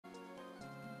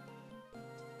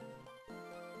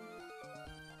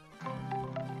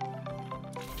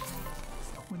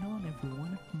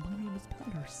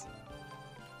viewers,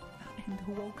 and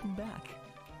welcome back.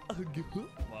 Hold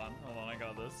on, I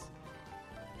got this.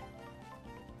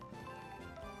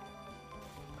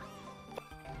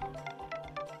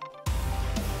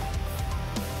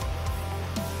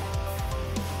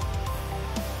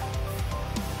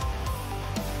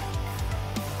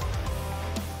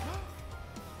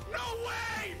 No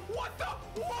way! What the?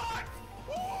 What?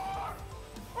 What?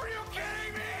 Are you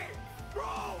kidding me?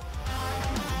 Bro!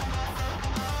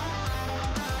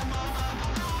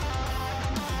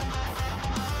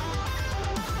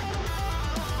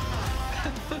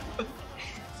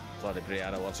 Bloody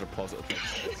Brianna wants her positive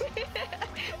things.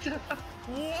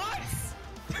 What?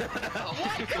 What the fuck?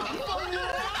 Are you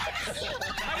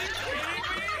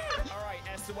kidding me? Alright,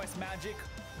 SOS Magic.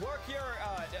 Work your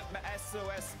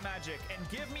SOS Magic and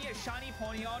give me a shiny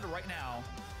Ponyard right now.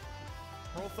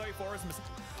 Roll 34 is missing.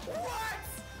 What?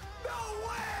 No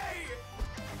way!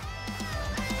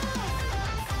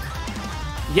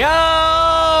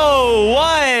 Yo!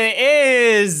 What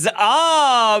is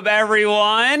up,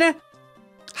 everyone?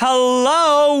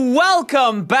 Hello,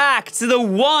 welcome back to the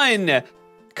One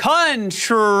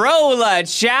Controller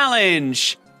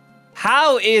Challenge.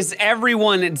 How is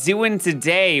everyone doing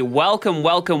today? Welcome,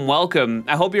 welcome, welcome.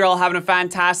 I hope you're all having a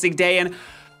fantastic day, and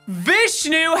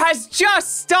Vishnu has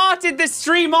just started the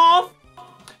stream off.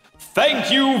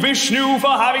 Thank you, Vishnu, for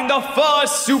having the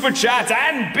first super chat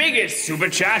and biggest super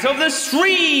chat of the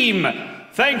stream.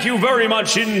 Thank you very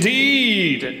much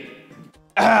indeed.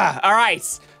 All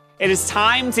right. It is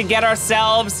time to get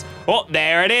ourselves... Oh,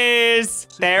 there it is.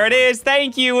 There it is.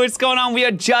 Thank you. What's going on? We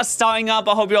are just starting up.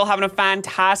 I hope you're all having a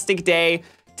fantastic day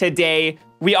today.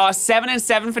 We are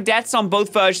 7-7 for deaths on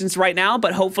both versions right now,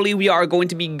 but hopefully we are going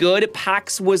to be good.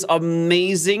 PAX was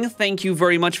amazing. Thank you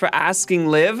very much for asking,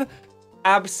 Liv.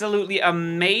 Absolutely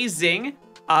amazing.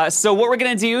 So what we're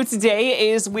going to do today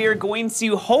is we're going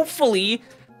to hopefully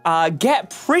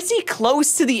get pretty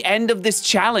close to the end of this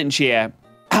challenge here.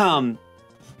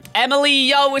 Emily,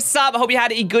 yo, what's up? I hope you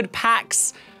had a good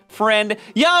PAX, friend.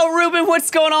 Yo, Ruben, what's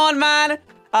going on, man?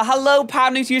 Hello,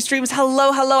 Pab, new to your streams.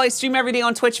 Hello, hello. I stream every day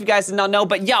on Twitch, if you guys did not know.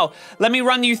 But yo, let me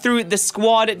run you through the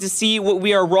squad to see what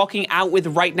we are rocking out with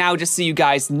right now, just so you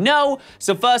guys know.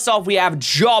 So first off, we have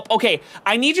Jop. Okay,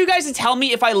 I need you guys to tell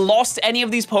me if I lost any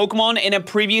of these Pokemon in a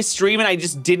previous stream and I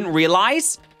just didn't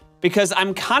realize, because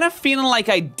I'm kind of feeling like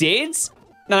I did,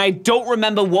 and I don't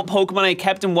remember what Pokemon I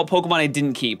kept and what Pokemon I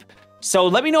didn't keep. So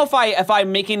let me know if I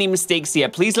make any mistakes here.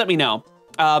 Please let me know.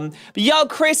 But yo,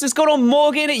 Chris, what's going on?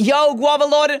 Morgan, yo,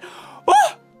 Guavalord.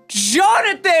 Oh,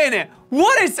 Jonathan,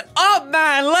 what is up,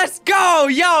 man? Let's go,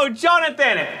 yo,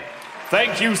 Jonathan.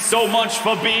 Thank you so much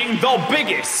for being the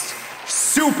biggest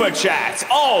super chat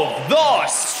of the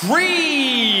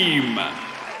stream.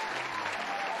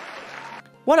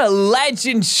 What a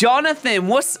legend, Jonathan.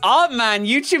 What's up, man?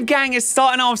 YouTube gang is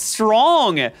starting off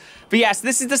strong. But yes,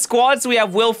 this is the squad. So we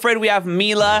have Wilfred, we have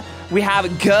Mila, we have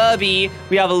Gerby,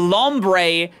 we have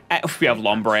Lombre. We have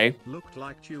Lombre. Looked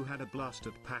like you had a blast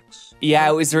at PAX. Yeah,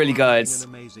 it was really good. An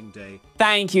amazing day.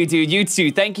 Thank you, dude. You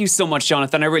too. Thank you so much,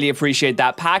 Jonathan. I really appreciate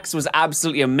that. PAX was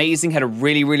absolutely amazing. Had a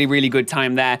really, really, really good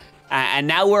time there. And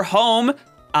now we're home.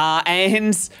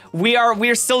 And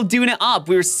we're still doing it up.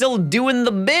 We're still doing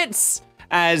the bits,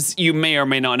 as you may or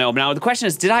may not know. But now the question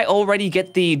is, did I already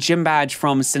get the gym badge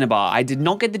from Cinnabar? I did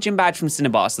not get the gym badge from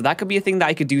Cinnabar, so that could be a thing that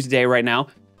I could do today right now.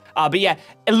 But yeah,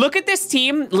 look at this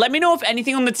team. Let me know if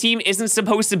anything on the team isn't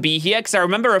supposed to be here, because I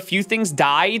remember a few things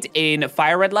died in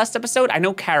Fire Red last episode. I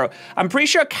know Caro. I'm pretty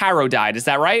sure Caro died. Is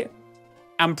that right?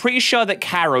 I'm pretty sure that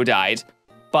Caro died.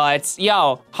 But,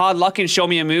 yo, hard luck in Show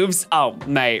Me Your Moves. Oh,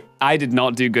 mate, I did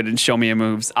not do good in Show Me Your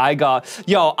Moves. I got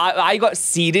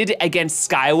seeded against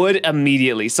Skyward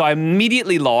immediately. So I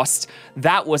immediately lost.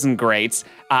 That wasn't great.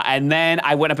 And then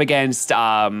I went up against,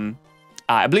 I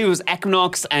believe it was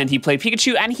Equinox, and he played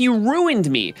Pikachu, and he ruined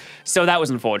me. So that was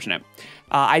unfortunate.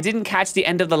 I didn't catch the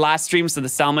end of the last stream, so the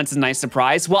Salmon's a nice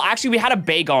surprise. Well, actually, we had a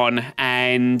Bagon,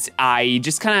 and I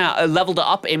just kind of leveled it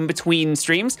up in between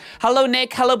streams. Hello,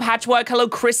 Nick. Hello, Patchwork. Hello,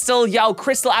 Crystal. Yo,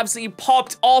 Crystal absolutely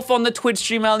popped off on the Twitch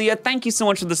stream earlier. Thank you so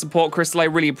much for the support, Crystal. I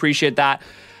really appreciate that.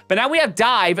 But now we have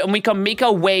Dive, and we can make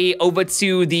our way over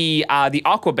to the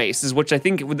Aqua bases, which I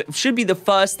think should be the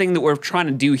first thing that we're trying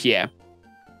to do here.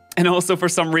 And also, for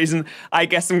some reason, I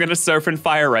guess I'm going to surf in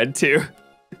Fire Red, too.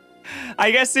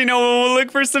 I guess, you know, we'll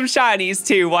look for some shinies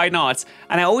too, why not?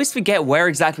 And I always forget where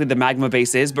exactly the magma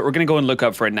base is, but we're gonna go and look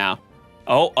up for it now.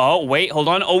 Oh, wait, hold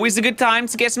on. Always a good time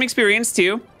to get some experience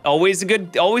too. Always a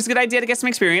good idea to get some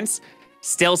experience.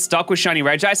 Still stuck with shiny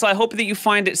Regi, so I hope that you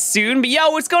find it soon. But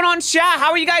yo, what's going on, chat?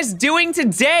 How are you guys doing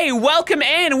today? Welcome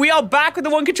in. We are back with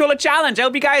the One Controller Challenge. I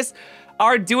hope you guys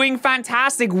are doing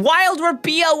fantastic. Wild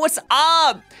Rabia, what's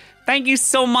up? Thank you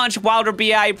so much, Wild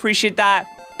Rabia. I appreciate that.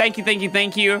 Thank you, thank you,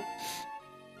 thank you.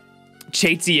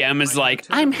 JTM is like,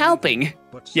 I'm helping.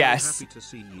 Yes. Happy to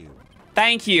see you.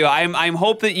 Thank you. I'm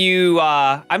hope that you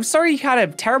I'm sorry you had a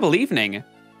terrible evening.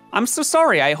 I'm so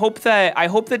sorry. I hope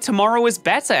that tomorrow is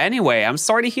better anyway. I'm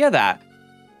sorry to hear that.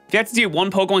 If you had to do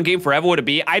one Pokemon game forever, would it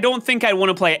be? I don't think I'd want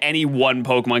to play any one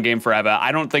Pokemon game forever.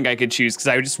 I don't think I could choose because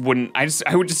I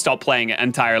would just stop playing it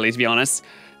entirely, to be honest.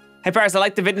 Hey Paris, I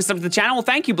like the fitness of the channel. Well,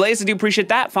 thank you, Blaze. I do appreciate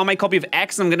that. Found my copy of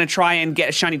X. I'm gonna try and get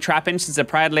a shiny Trapinch since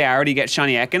apparently I already get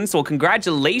shiny Ekans. So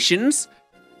congratulations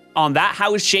on that.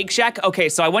 How was Shake Shack? Okay,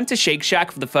 so I went to Shake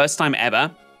Shack for the first time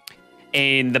ever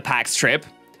in the PAX trip.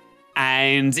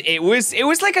 And it was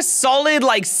like a solid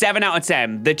like 7 out of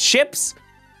 10. The chips,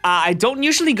 I don't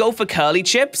usually go for curly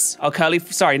chips, or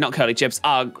not curly chips,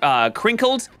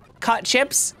 crinkled cut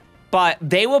chips, but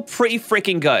they were pretty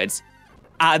freaking good.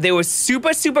 They were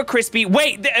super, super crispy.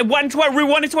 Wait,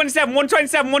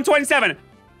 127.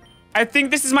 I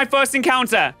think this is my first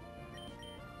encounter.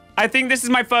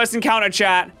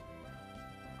 Chat.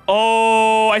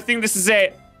 Oh, I think this is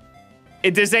it.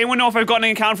 Does anyone know if I've gotten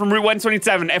an encounter from Route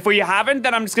 127? If we haven't,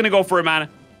 then I'm just gonna go for it, man.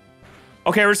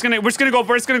 Okay, we're just gonna go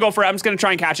for it. I'm just gonna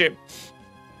try and catch it.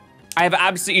 I have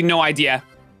absolutely no idea.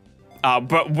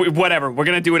 But whatever. We're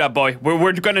gonna do it up, boy.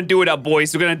 We're gonna do it up,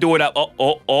 boys. We're gonna do it up.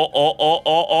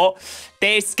 Oh.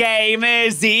 This game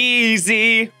is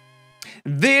easy.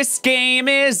 This game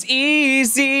is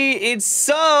easy. It's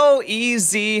so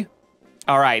easy.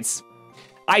 All right.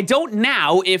 I don't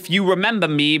now if you remember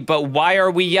me, but why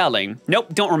are we yelling?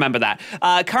 Nope, don't remember that.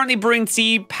 Currently brewing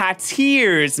tea,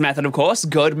 Patier's method, of course.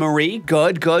 Good, Marie.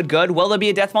 Good. Will there be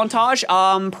a death montage?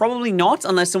 Probably not,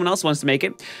 unless someone else wants to make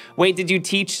it. Wait, did you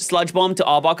teach Sludge Bomb to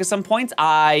Arbok at some point?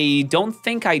 I don't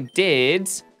think I did.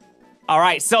 All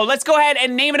right, so let's go ahead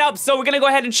and name it up. So we're gonna go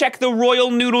ahead and check the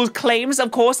Royal Noodle claims,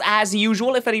 of course, as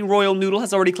usual, if any Royal Noodle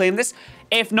has already claimed this.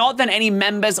 If not, then any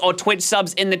members or Twitch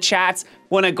subs in the chat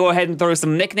wanna go ahead and throw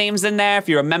some nicknames in there. If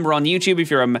you're a member on YouTube,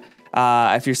 if you're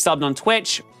subbed on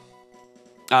Twitch,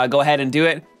 go ahead and do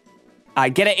it.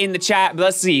 Get it in the chat. But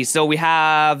let's see, so we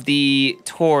have the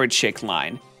Torchic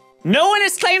line. No one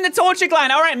has claimed the Torchic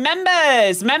line. All right,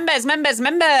 members.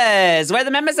 Where are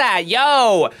the members at?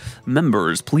 Yo.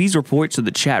 Members, please report to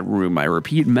the chat room. I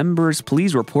repeat, members,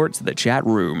 please report to the chat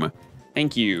room.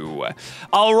 Thank you.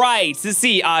 All right, let's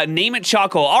see. Name it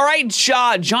Charcoal. All right,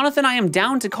 Jonathan, I am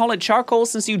down to call it Charcoal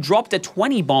since you dropped a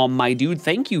 20 bomb, my dude.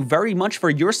 Thank you very much for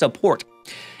your support.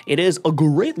 It is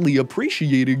greatly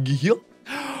appreciated.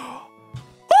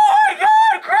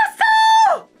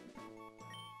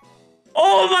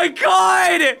 Oh my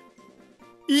god!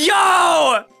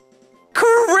 Yo!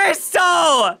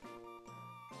 Crystal!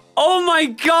 Oh my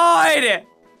god!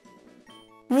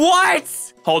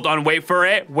 What? Hold on, wait for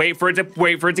it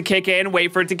to kick in,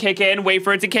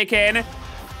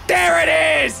 There it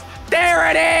is!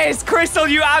 There it is! Crystal,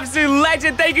 you absolute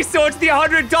legend! Thank you so much for the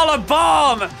 $100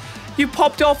 bomb! You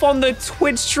popped off on the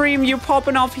Twitch stream, you're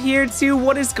popping off here too.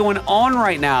 What is going on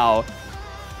right now?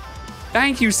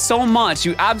 Thank you so much,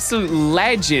 you absolute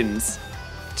legends.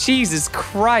 Jesus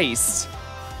Christ.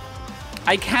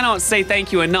 I cannot say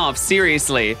thank you enough,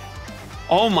 seriously.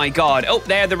 Oh my god. Oh,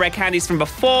 there are the red candies from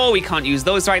before. We can't use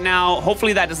those right now.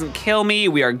 Hopefully that doesn't kill me.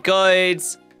 We are good.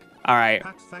 All right.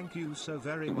 Pat, thank you so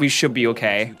very much. We should be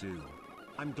okay.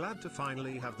 I'm glad to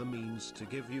finally have the means to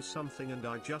give you something and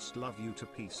I just love you to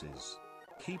pieces.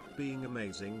 Keep being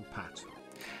amazing, Pat.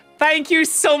 Thank you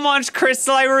so much,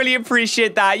 Crystal. I really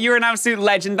appreciate that. You're an absolute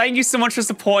legend. Thank you so much for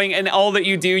supporting and all that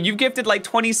you do. You've gifted like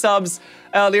 20 subs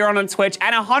earlier on Twitch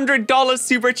and $100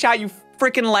 super chat. You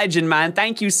freaking legend, man.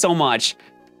 Thank you so much.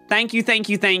 Thank you.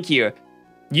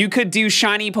 You could do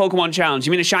shiny Pokemon challenge.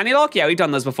 You mean a shiny lock? Yeah, we've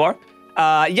done those before.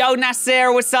 Yo,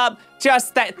 Nasser, what's up?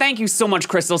 Thank you so much,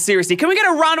 Crystal. Seriously, can we get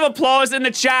a round of applause in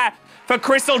the chat for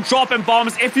Crystal dropping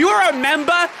bombs? If you're a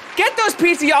member, get those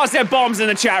PTRs and bombs in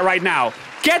the chat right now.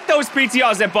 Get those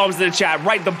PTRs and bombs in the chat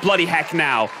right the bloody heck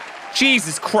now.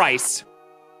 Jesus Christ.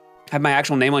 Have my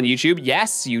actual name on YouTube?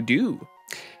 Yes, you do.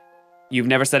 You've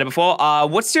never said it before?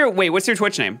 What's your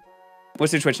Twitch name?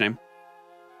 What's your Twitch name?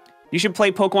 You should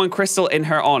play Pokemon Crystal in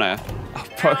her honor.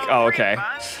 Oh, okay.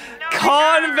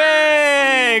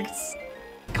 Convict!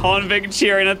 Convict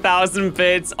cheering 1,000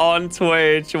 bits on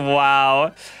Twitch.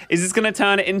 Wow. Is this gonna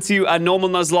turn into a normal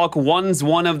Nuzlocke once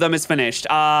one of them is finished?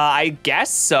 I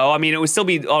guess so. I mean, it would still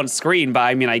be on screen, but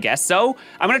I mean, I guess so.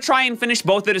 I'm gonna try and finish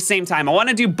both at the same time. I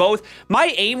wanna do both.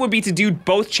 My aim would be to do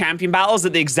both champion battles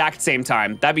at the exact same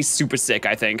time. That'd be super sick,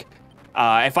 I think.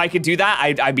 If I could do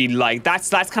that, I'd be like, that's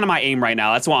kind of my aim right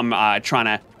now. That's what I'm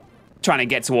trying trying to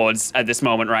get towards at this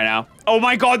moment right now. Oh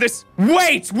my god, this...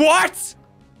 Wait, what?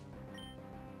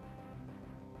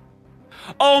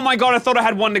 Oh my god, I thought I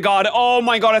had one to God. Oh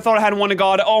my god, I thought I had one to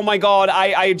God. Oh my god,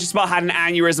 I just about had an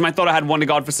aneurysm. I thought I had one to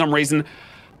God for some reason.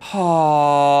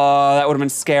 Oh, that would have been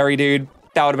scary, dude.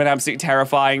 That would have been absolutely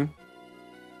terrifying.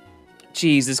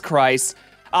 Jesus Christ.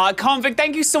 Convict,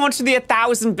 thank you so much for the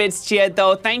 1,000 bits cheer,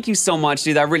 though. Thank you so much,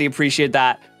 dude. I really appreciate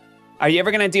that. Are you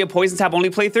ever gonna do a Poison Tap only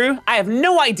playthrough? I have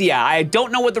no idea. I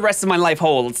don't know what the rest of my life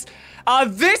holds.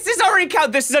 This is already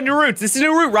count. This is a new route. This is a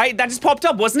new route, right? That just popped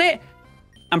up, wasn't it?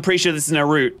 I'm pretty sure this is a new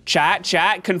route. Chat,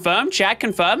 confirm, chat,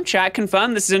 confirm, chat,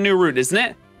 confirm. This is a new route, isn't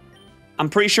it? I'm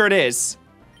pretty sure it is.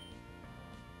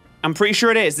 I'm pretty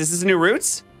sure it is. This is a new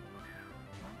route?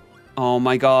 Oh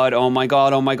my god, oh my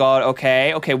god, oh my god.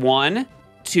 Okay, okay, 1,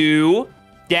 2,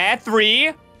 yeah,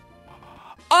 3.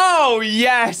 Oh,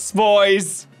 yes,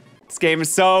 boys. This game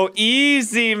is so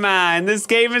easy, man. This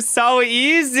game is so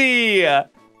easy.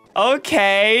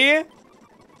 Okay.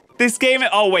 This game,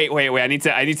 oh, wait. I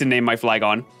need to name my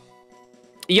flagon.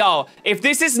 Yo, if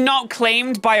this is not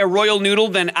claimed by a royal noodle,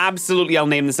 then absolutely I'll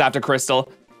name this after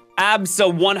Crystal.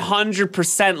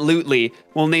 Abso-100%lutely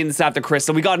we'll name this after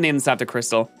Crystal. We gotta name this after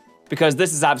Crystal. Because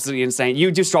this is absolutely insane.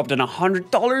 You just dropped in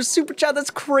 $100 super chat. That's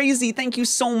crazy. Thank you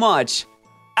so much.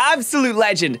 Absolute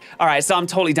legend. All right, so I'm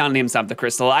totally down to name this after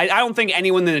Crystal. I don't think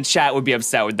anyone in the chat would be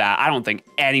upset with that. I don't think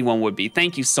anyone would be.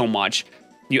 Thank you so much.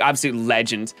 You absolute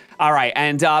legend. All right,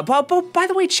 and but by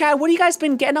the way, chat, what have you guys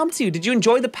been getting up to? Did you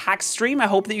enjoy the PAX stream? I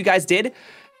hope that you guys did.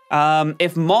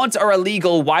 If mods are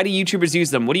illegal, why do YouTubers use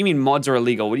them? What do you mean mods are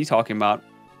illegal? What are you talking about?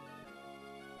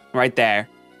 Right there.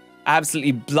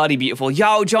 Absolutely bloody beautiful.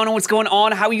 Yo, Jonah, what's going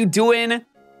on? How are you doing?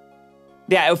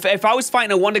 Yeah, if I was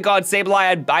fighting a Wonder God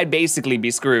Sableye, I'd basically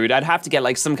be screwed. I'd have to get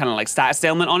like some kind of like stat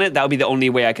stalemate on it. That would be the only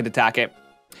way I could attack it.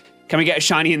 Can we get a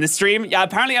shiny in the stream? Yeah,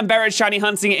 apparently I'm better at shiny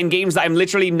hunting in games that I'm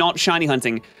literally not shiny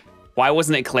hunting. Why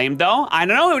wasn't it claimed though? I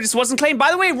don't know, it just wasn't claimed.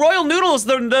 By the way, Royal Noodles,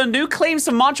 the new claims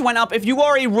so much went up. If you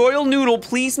are a Royal Noodle,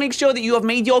 please make sure that you have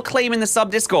made your claim in the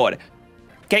sub Discord.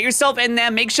 Get yourself in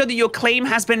there, make sure that your claim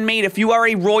has been made. If you are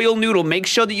a Royal Noodle, make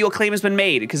sure that your claim has been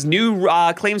made because new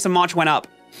claims of March went up.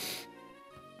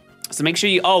 So make sure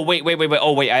you, oh, wait,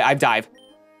 oh, wait, I dive.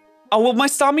 Oh, will my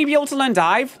Starmie be able to learn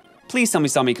dive? Please tell me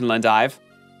Starmie can learn dive.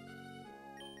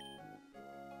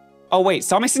 Oh, wait,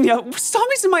 Starmie's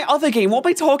in my other game. What am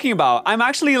I talking about? I'm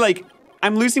actually like,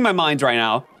 I'm losing my mind right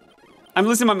now. I'm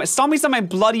losing my mind. Starmie's in my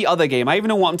bloody other game. I even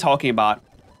know what I'm talking about.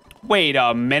 Wait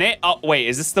a minute. Oh, wait,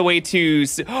 is this the way to...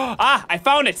 Ah, I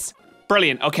found it.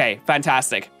 Brilliant. Okay,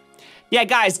 fantastic. Yeah,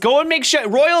 guys, go and make sure...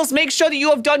 Royals, make sure that you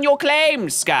have done your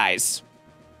claims, guys.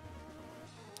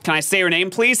 Can I say your name,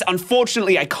 please?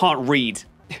 Unfortunately, I can't read.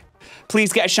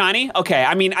 Please get a shiny? Okay,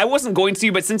 I mean, I wasn't going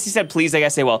to, but since you said please, I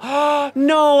guess I will.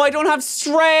 No, I don't have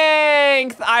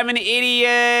strength. I'm an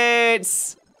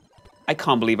idiot. I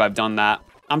can't believe I've done that.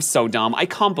 I'm so dumb. I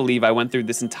can't believe I went through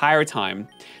this entire time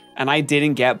and I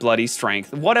didn't get bloody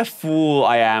strength. What a fool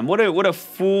I am. What a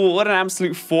fool. What an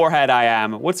absolute forehead I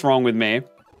am. What's wrong with me?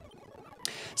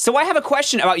 So I have a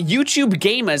question about YouTube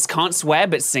gamers can't swear,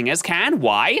 but singers can.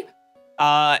 Why?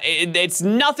 It's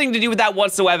nothing to do with that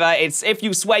whatsoever. It's if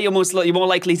you swear, you're more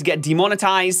likely to get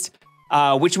demonetized,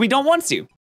 which we don't want to.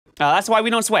 That's why we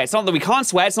don't swear. It's not that we can't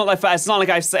swear. It's not like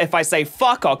if I say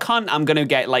fuck or cunt, I'm gonna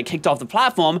get like kicked off the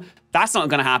platform. That's not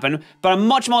gonna happen. But I'm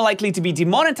much more likely to be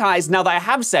demonetized now that I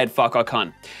have said fuck or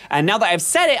cunt. And now that I've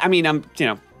said it, I mean, you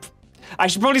know, I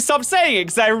should probably stop saying it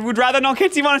because I would rather not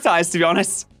get demonetized, to be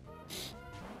honest.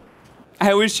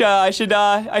 I wish I should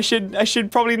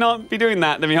probably not be doing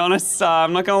that, to be honest.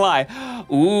 I'm not gonna lie.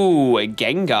 Ooh, a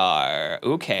Gengar.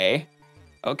 Okay.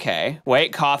 Okay.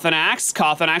 Wait, Carthanax.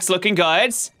 Carthanax looking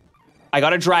good. I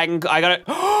got a dragon. I got a...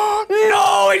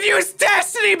 No, it used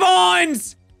Destiny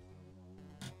Bonds!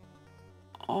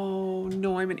 Oh,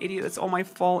 no, I'm an idiot. That's all my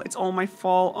fault. It's all my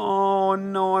fault. Oh,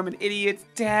 no, I'm an idiot.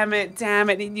 Damn it. Damn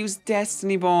it. It used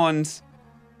Destiny Bonds.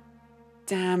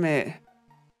 Damn it.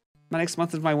 My next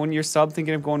month is my 1-year sub,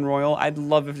 thinking of going royal. I'd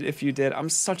love if you did. I'm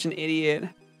such an idiot.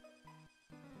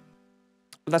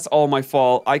 That's all my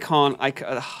fault. I can't.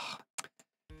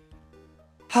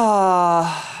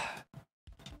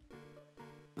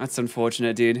 That's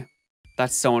unfortunate, dude.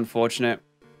 That's so unfortunate.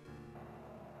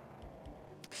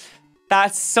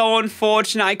 That's so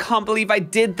unfortunate. I can't believe I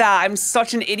did that. I'm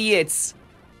such an idiot.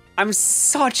 I'm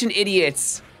such an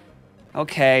idiot.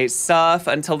 Okay, surf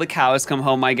until the cows come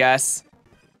home, I guess.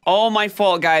 All my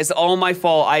fault, guys. All my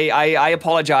fault. I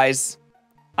apologize.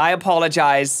 I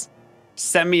apologize.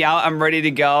 Send me out. I'm ready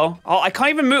to go. Oh, I can't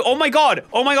even move. Oh my god.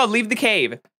 Oh my god. Leave the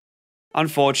cave.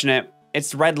 Unfortunate.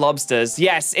 It's Red Lobster's.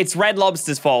 Yes, it's Red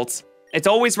Lobster's fault. It's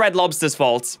always Red Lobster's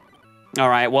fault. All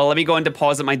right, well, let me go and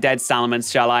deposit my dead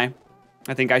salamans, shall I?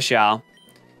 I think I shall.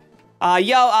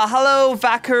 Hello,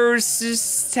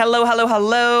 Vackers.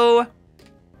 Hello.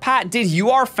 Pat, did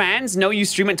your fans know you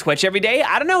stream on Twitch every day?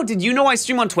 I don't know. Did you know I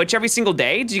stream on Twitch every single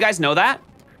day? Did you guys know that?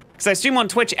 Because I stream on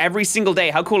Twitch every single day.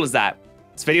 How cool is that?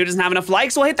 This video doesn't have enough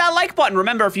likes, well, hit that like button.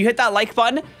 Remember, if you hit that like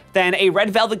button, then a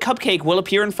red velvet cupcake will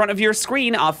appear in front of your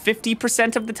screen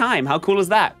 50% of the time. How cool is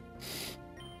that?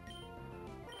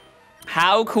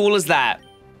 How cool is that?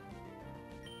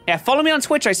 Yeah, follow me on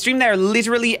Twitch. I stream there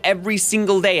literally every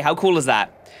single day. How cool is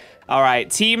that? All right,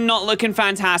 team not looking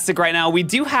fantastic right now. We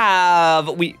do have...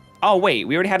 Oh, wait,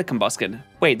 we already had a combustion.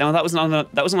 Wait, no, that was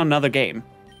on another game.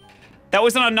 That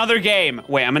was on another game.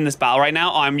 Wait, I'm in this battle right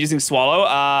now. Oh, I'm using Swallow.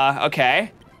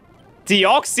 Okay.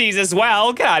 Deoxys as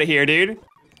well. Get out of here, dude.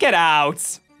 Get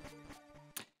out.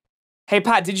 Hey,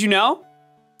 Pat, did you know?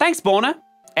 Thanks, Bona.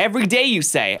 Every day you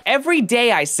say. Every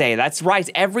day I say. That's right.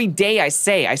 Every day I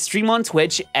say. I stream on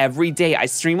Twitch every day. I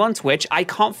stream on Twitch. I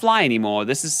can't fly anymore.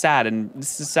 This is sad and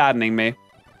this is saddening me.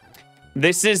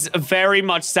 This is very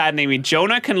much saddening me.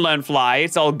 Jonah can learn fly.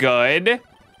 It's all good.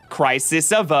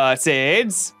 Crisis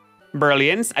averted.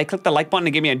 Brilliant. I clicked the like button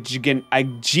and gave me a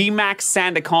G-Max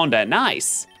Sandaconda.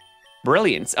 Nice.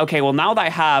 Brilliant. Okay, well, now that I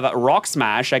have Rock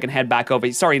Smash, I can head back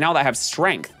over. Sorry, now that I have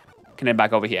Strength, I can head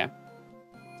back over here.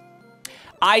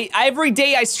 Every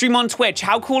day I stream on Twitch.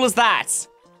 How cool is that?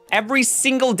 Every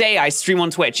single day I stream on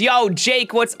Twitch. Yo,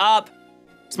 Jake, what's up?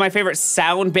 It's my favorite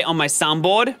sound bit on my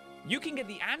soundboard. You can get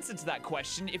the answer to that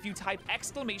question if you type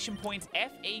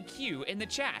FAQ in the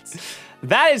chat.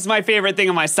 That is my favorite thing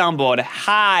on my soundboard.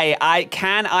 Hi,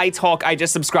 can I talk? I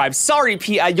just subscribed. Sorry,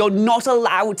 Peter, you're not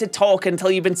allowed to talk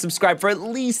until you've been subscribed for at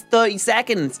least 30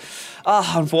 seconds.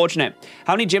 Oh, unfortunate.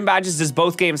 How many gym badges does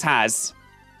both games has?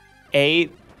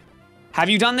 8. Have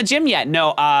you done the gym yet?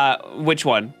 No, which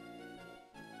one?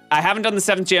 I haven't done the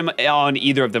 7th gym on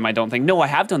either of them, I don't think. No, I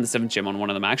have done the 7th gym on one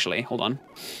of them, actually. Hold on.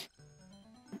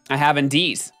 I have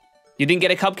indeed. You didn't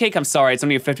get a cupcake? I'm sorry, it's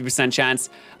only a 50% chance.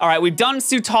 All right, we've done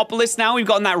Sutopolis now. We've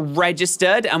gotten that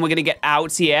registered, and we're gonna get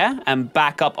out here and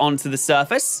back up onto the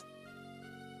surface.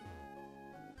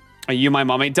 Are you my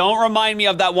mommy? Don't remind me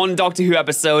of that one Doctor Who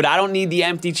episode. I don't need the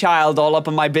empty child all up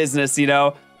in my business, you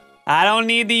know? I don't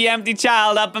need the empty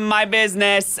child up in my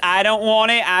business. I don't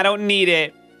want it, I don't need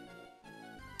it.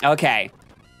 Okay,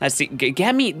 let's see,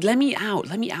 let me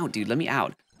out, dude, let me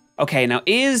out. Okay, now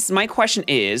my question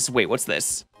is, wait, what's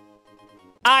this?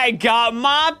 I got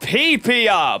my pee-pee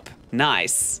up.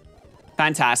 Nice.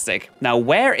 Fantastic. Now,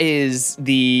 where is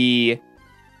the...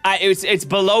 it's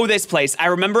below this place. I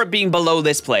remember it being below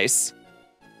this place.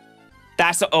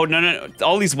 That's... Oh, no.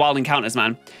 All these wild encounters,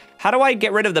 man. How do I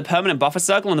get rid of the permanent buffer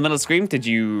circle in the middle of the screen? Did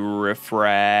you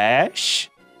refresh?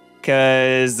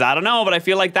 Because, I don't know, but I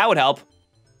feel like that would help.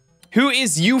 Who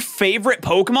is you favorite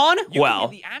Pokemon? You can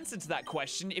get the answer to that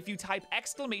question if you type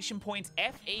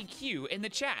FAQ in the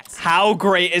chat. How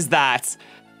great is that?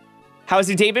 How's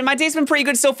your day been? My day's been pretty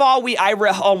good so far.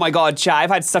 Oh my God, chat, I've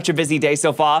had such a busy day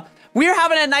so far. We're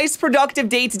having a nice productive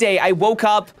day today. I woke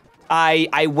up,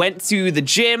 I went to the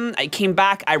gym, I came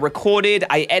back, I recorded,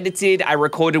 I edited, I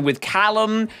recorded with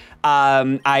Callum,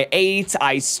 I ate,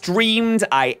 I streamed,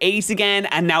 I ate again,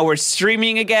 and now we're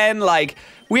streaming again. Like,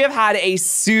 we have had a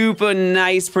super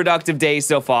nice, productive day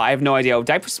so far. I have no idea.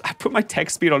 Did I put my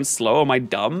text speed on slow? Am I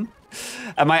dumb?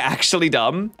 Am I actually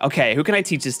dumb? Okay, who can I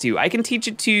teach this to? I can teach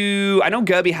it to... I know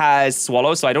Gerby has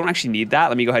Swallow, so I don't actually need that.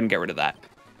 Let me go ahead and get rid of that.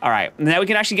 All right, now we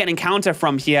can actually get an encounter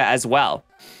from here as well.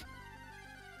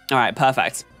 All right,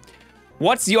 perfect.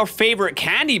 What's your favorite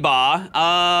candy bar?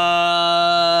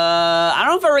 I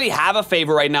don't know if I really have a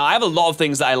favorite right now. I have a lot of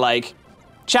things that I like.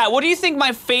 Chat, what do you think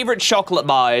my favorite chocolate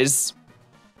bar is?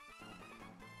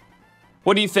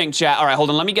 What do you think, chat? All right,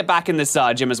 hold on. Let me get back in this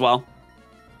gym as well.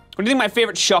 What do you think my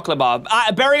favorite chocolate bar?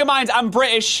 Bearing in mind, I'm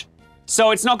British,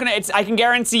 so it's not gonna, I can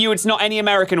guarantee you it's not any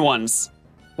American ones.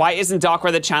 Why isn't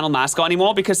Darkrai the channel mascot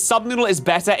anymore? Because Subnoodle is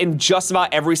better in just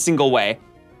about every single way.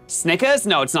 Snickers?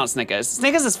 No, it's not Snickers.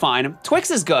 Snickers is fine. Twix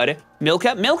is good.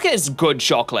 Milka is good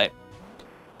chocolate.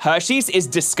 Hershey's is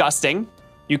disgusting.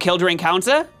 You killed your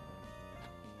encounter?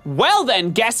 Well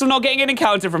then, guess we're not getting an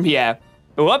encounter from here.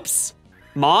 Whoops.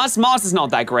 Mars is not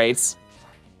that great.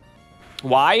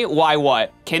 Why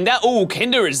what? Kinder? Oh,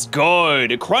 Kinder is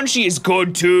good. Crunchy is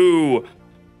good too.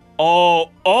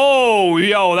 Oh,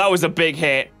 yo, that was a big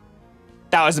hit.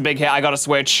 That was a big hit. I gotta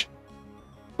switch.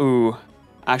 Ooh,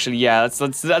 actually, yeah,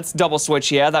 let's double switch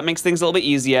here. That makes things a little bit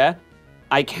easier.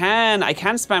 I can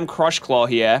spam Crush Claw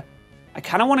here. I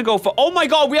kind of want to go for, oh my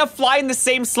God, we have Fly in the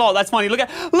same slot. That's funny. Look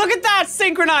at that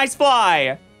synchronized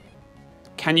Fly.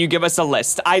 Can you give us a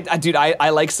list? Dude, I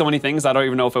like so many things. I don't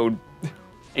even know if it would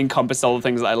encompass all the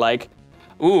things that I like.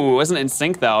 Ooh, isn't in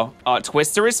sync though.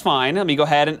 Twister is fine. Let me go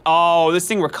ahead and, oh, this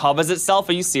thing recovers itself.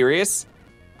 Are you serious?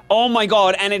 Oh my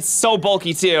God, and it's so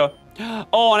bulky too.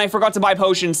 Oh, and I forgot to buy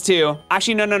potions too.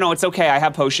 Actually, no, it's okay. I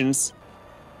have potions.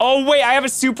 Oh wait, I have a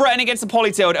Supra and it gets a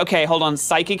Politoed. Okay, hold on,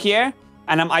 Psychic here.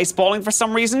 And I'm Ice Balling for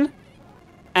some reason.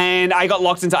 And I got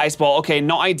locked into Ice Ball. Okay,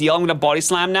 not ideal. I'm gonna Body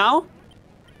Slam now.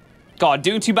 God,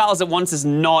 doing 2 battles at once is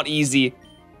not easy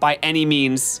by any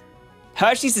means.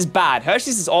 Hershey's is bad.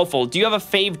 Hershey's is awful. Do you have a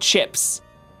fave chips?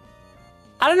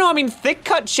 I don't know, I mean, thick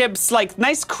cut chips, like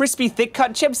nice crispy thick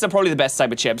cut chips are probably the best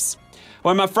type of chips.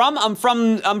 Where am I from? I'm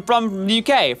from the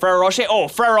UK. Ferrero Rocher. Oh,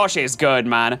 Ferrero Rocher is good,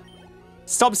 man.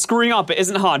 Stop screwing up, it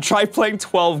isn't hard. Try playing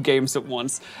 12 games at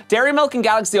once. Dairy Milk and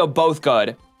Galaxy are both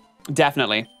good.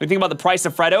 Definitely. What do you think about the price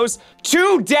of Freddos?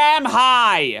 Too damn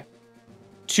high!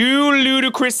 Too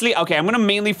ludicrously. Okay, I'm gonna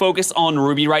mainly focus on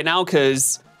Ruby right now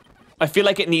because I feel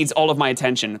like it needs all of my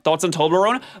attention. Thoughts on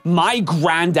Toblerone? My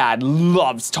granddad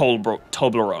loves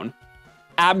Toblerone.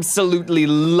 Absolutely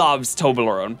loves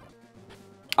Toblerone.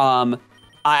 I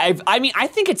mean, I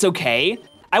think it's okay.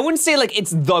 I wouldn't say like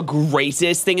it's the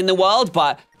greatest thing in the world,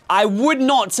 but I would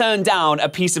not turn down a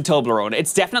piece of Toblerone.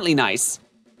 It's definitely nice.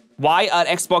 Why an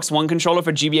Xbox One controller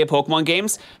for GBA Pokemon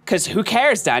games? Because who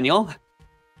cares, Daniel?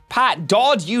 Pat,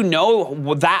 Dodd, you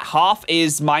know that half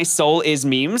is my soul is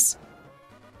memes?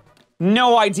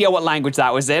 No idea what language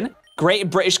that was in. Great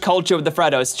British culture with the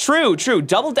Freddos. True, true.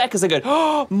 Double deckers are good.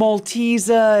 Oh,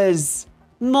 Maltesers.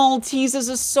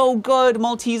 Maltesers are so good.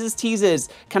 Maltesers teasers.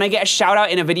 Can I get a shout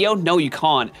out in a video? No, you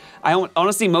can't. I don't,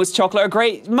 honestly, most chocolate are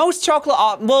great. Most chocolate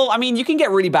are, well, I mean, you can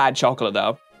get really bad chocolate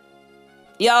though.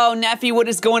 Yo, Neffy, what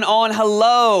is going on?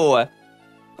 Hello.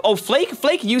 Oh,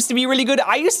 Flake used to be really good.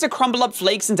 I used to crumble up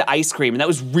flakes into ice cream, and that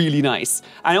was really nice.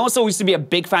 I also used to be a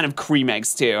big fan of cream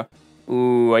eggs, too.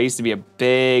 Ooh, I used to be a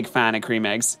big fan of cream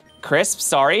eggs. Crisps,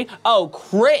 sorry. Oh,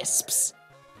 crisps.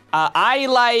 I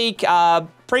like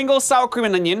Pringles sour cream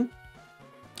and onion.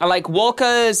 I like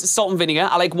Walker's salt and vinegar.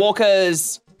 I like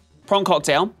Walker's prawn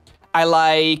cocktail. I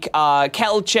like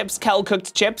kettle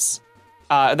cooked chips.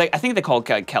 I think they're called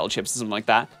kettle chips or something like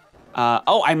that.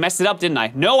 Oh, I messed it up, didn't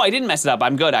I? No, I didn't mess it up.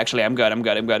 I'm good, actually. I'm good.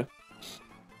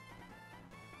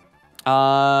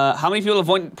 How many people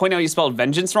have pointed out you spelled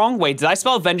vengeance wrong? Wait, did I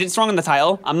spell vengeance wrong in the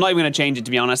title? I'm not even gonna change it,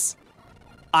 to be honest.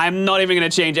 I'm not even gonna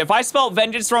change it. If I spelled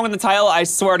vengeance wrong in the title, I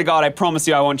swear to God, I promise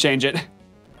you I won't change it.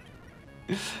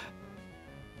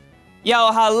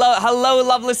 Yo, hello,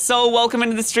 loveless soul. Welcome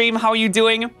into the stream. How are you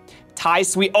doing? Thai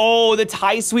sweet, oh, the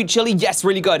Thai sweet chili. Yes,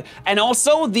 really good. And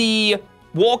also the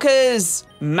Walker's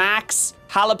Max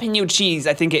jalapeno cheese,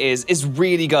 I think it is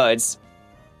really good.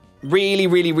 Really,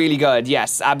 really, really good.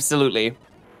 Yes, absolutely.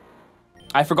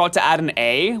 I forgot to add an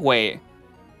A. Wait.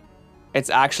 It's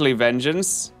actually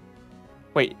vengeance.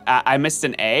 Wait, I missed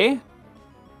an A?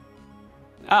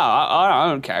 Oh, I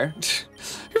don't care.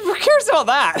 Who cares about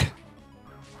that?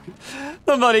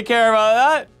 Nobody care about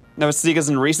that. No Sneakers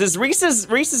and Reese's.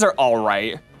 Reese's are all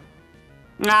right.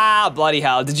 Ah, bloody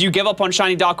hell. Did you give up on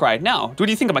Shiny Darkrai? No. What do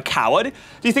you think, I'm a coward?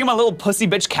 Do you think I'm a little pussy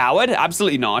bitch coward?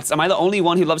 Absolutely not. Am I the only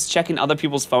one who loves checking other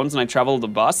people's phones when I travel the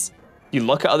bus? You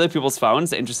look at other people's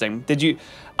phones? Interesting.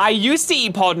 I used to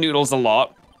eat pod noodles a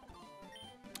lot.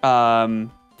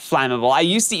 Flammable. I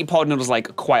used to eat pod noodles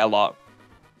like quite a lot.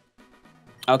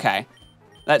 Okay.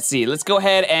 Let's see. Let's go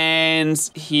ahead and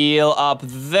heal up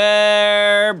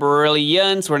there.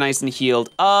 Brilliant. We're nice and healed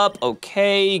up.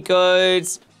 Okay, good.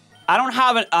 I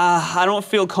don't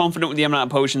feel confident with the amount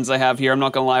of potions I have here. I'm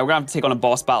not gonna lie. We're gonna have to take on a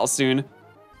boss battle soon.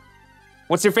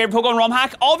 What's your favorite Pokemon ROM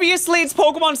hack? Obviously, it's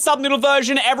Pokemon Subnoodle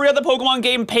version. Every other Pokemon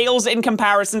game pales in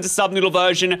comparison to Subnoodle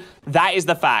version. That is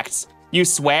the fact. You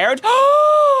sweared?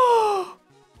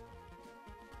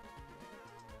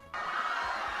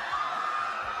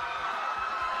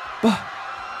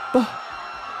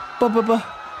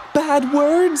 Bad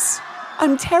words?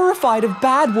 I'm terrified of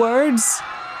bad words.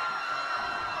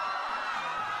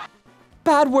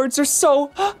 Bad words are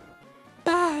so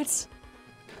bad.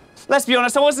 Let's be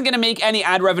honest, I wasn't gonna make any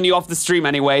ad revenue off the stream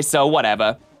anyway, so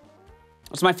whatever.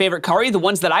 What's my favorite curry? The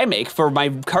ones that I make for my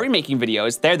curry making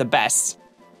videos. They're the best.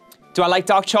 Do I like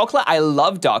dark chocolate? I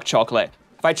love dark chocolate.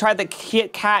 If I tried the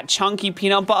Kit Kat chunky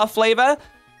peanut butter flavor,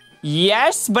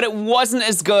 yes, but it wasn't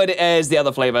as good as the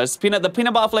other flavors. The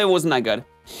peanut butter flavor wasn't that good.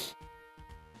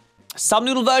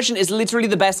 Subnoodle version is literally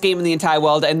the best game in the entire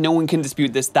world, and no one can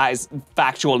dispute this. That is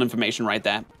factual information right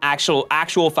there. Actual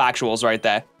factuals right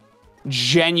there.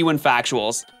 Genuine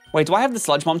factuals. Wait, do I have the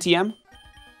Sludge Bomb TM?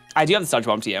 I do have the Sludge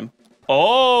Bomb TM.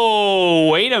 Oh,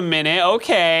 wait a minute.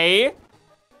 Okay.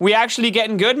 We actually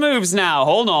getting good moves now.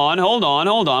 Hold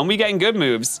on. We getting good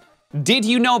moves. Did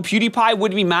you know PewDiePie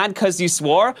would be mad because you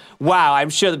swore? Wow, I'm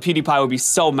sure that PewDiePie would be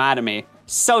so mad at me.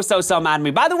 So mad at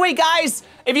me. By the way, guys,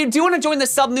 if you do want to join the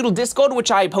Subnoodle Discord, which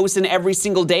I post in every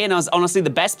single day, and it's honestly the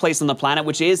best place on the planet,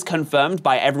 which is confirmed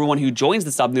by everyone who joins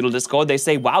the Subnoodle Discord. They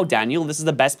say, wow, Daniel, this is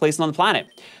the best place on the planet.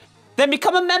 Then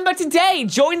become a member today.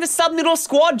 Join the Subnoodle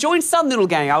Squad. Join Subnoodle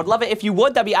Gang. I would love it if you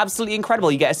would. That'd be absolutely incredible.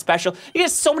 You get you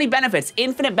get so many benefits,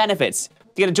 infinite benefits.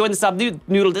 You get to join the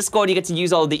Subnoodle Discord. You get to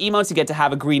use all of the emotes. You get to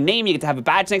have a green name. You get to have a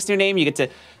badge next to your name. You get to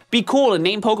be cool and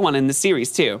name Pokemon in the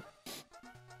series too.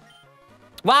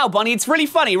 Wow, Bunny, it's really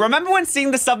funny. Remember when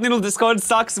seeing the Subnoodle Discord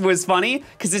sucks was funny?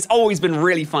 Because it's always been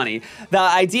really funny. The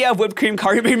idea of whipped cream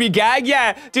curry made me gag.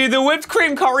 Yeah, dude, the whipped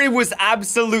cream curry was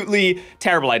absolutely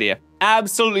terrible idea.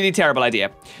 Absolutely terrible idea.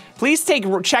 Please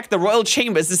check the Royal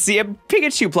Chambers to see a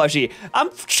Pikachu plushie. I'm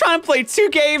trying to play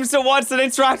 2 games at once and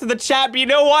interact with the chat, but you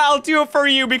know what? I'll do it for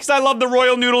you because I love the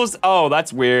Royal Noodles. Oh,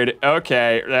 that's weird.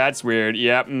 Okay, that's weird.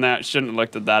 Yep, shouldn't have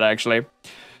looked at that, actually.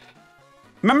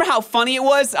 Remember how funny it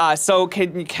was? So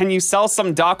can you sell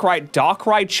some Dark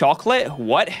Ride chocolate?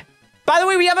 What? By the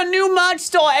way, we have a new merch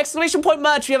store, exclamation point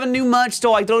merch. We have a new merch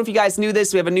store. I don't know if you guys knew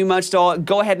this. We have a new merch store.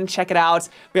 Go ahead and check it out.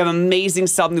 We have amazing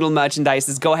Subnoodle merchandise.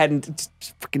 Just go ahead and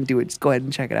just freaking do it. Just go ahead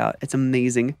and check it out. It's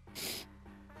amazing.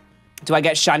 Do I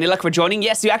get shiny luck for joining?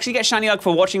 Yes, you actually get shiny luck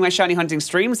for watching my shiny hunting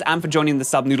streams and for joining the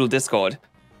Subnoodle Discord.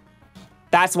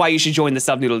 That's why you should join the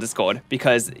Subnoodle Discord,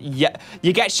 because yeah,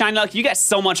 you get shiny luck. You get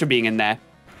so much for being in there.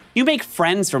 You make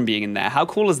friends from being in there. How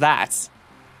cool is that?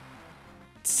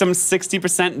 Some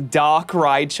 60% Dark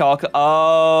Ride chocolate.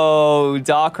 Oh,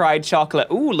 Dark Ride chocolate.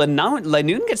 Ooh,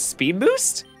 Lanoon gets speed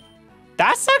boost?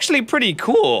 That's actually pretty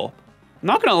cool. I'm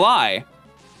not gonna lie.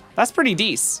 That's pretty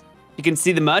decent. You can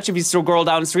see the merch if you scroll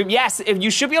down stream. Yes, if you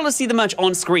should be able to see the merch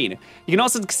on screen. You can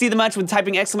also see the merch with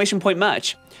typing exclamation point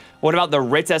merch. What about the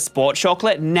Ritter Sport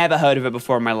chocolate? Never heard of it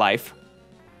before in my life.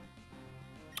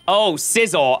 Oh,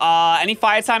 Sizzle. Any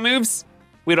fire type moves?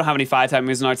 We don't have any fire type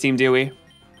moves in our team, do we?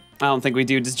 I don't think we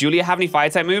do. Does Julia have any fire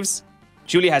type moves?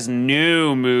 Julia has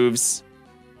no moves.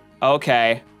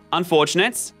 Okay.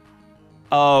 Unfortunate.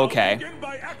 Okay.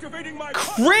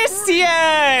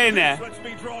 Christian! Let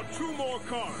me draw 2 more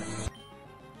cards.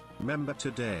 Member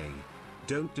today.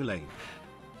 Don't delay.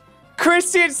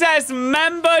 Christian says,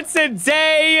 member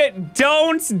today,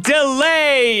 don't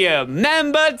delay.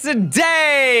 Member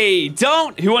today,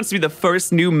 don't. Who wants to be the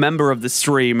first new member of the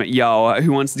stream? Yo,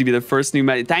 who wants to be the first new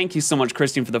member? Thank you so much,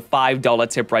 Christian, for the $5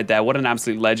 tip right there. What an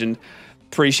absolute legend.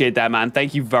 Appreciate that, man.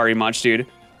 Thank you very much, dude.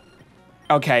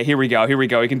 Okay, here we go.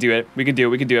 We can do it. We can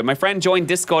do it. My friend joined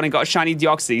Discord and got shiny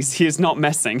Deoxys. He is not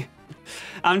messing.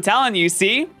 I'm telling you,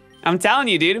 see? I'm telling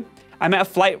you, dude. I met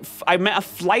a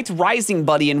flight rising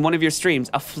buddy in one of your streams.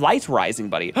 A flight rising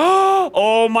buddy.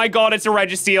 Oh my god, it's a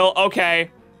Registeel. Okay.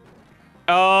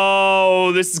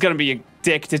 Oh, this is gonna be a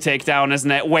dick to take down, isn't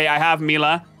it? Wait, I have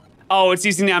Mila. Oh, it's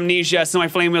using the Amnesia, so my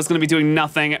Flame Wheel's gonna be doing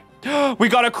nothing. We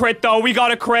got a crit though, we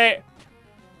got a crit.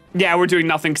 Yeah, we're doing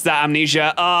nothing because that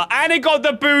Amnesia. And it got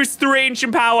the boost through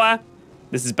Ancient Power.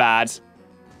 This is bad.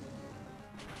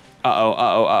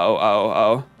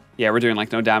 Uh-oh. Yeah, we're doing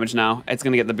like no damage now. It's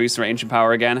gonna get the boost for Ancient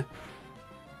Power again.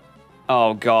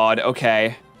 Oh god,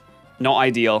 okay. Not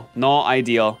ideal, not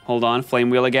ideal. Hold on, Flame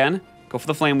Wheel again. Go for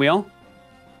the Flame Wheel.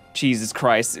 Jesus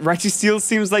Christ. Registeel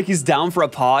seems like he's down for a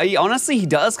party. Honestly, he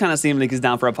does kind of seem like he's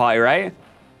down for a party, right?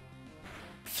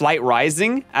 Flight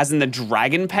Rising, as in the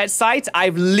Dragon Pet site?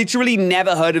 I've literally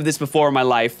never heard of this before in my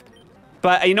life.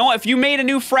 But you know what? If you made a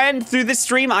new friend through this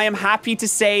stream, I am happy to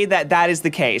say that that is the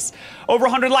case. Over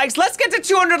 100 likes. Let's get to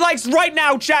 200 likes right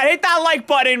now, chat. Hit that like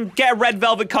button. Get a red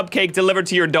velvet cupcake delivered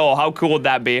to your door. How cool would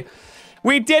that be?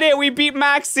 We did it. We beat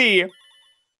Maxi.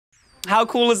 How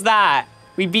cool is that?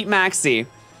 We beat Maxi.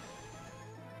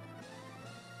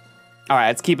 All right,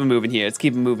 let's keep it moving here. Let's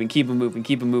keep it moving, keep it moving,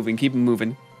 keep it moving, keep it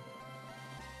moving.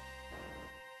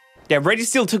 Yeah,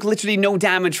 Registeel took literally no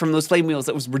damage from those Flame Wheels.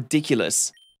 That was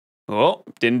ridiculous. Oh,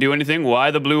 didn't do anything.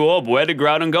 Why the blue orb? Where did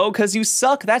Groudon go? Because you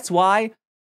suck, that's why.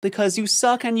 Because you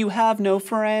suck and you have no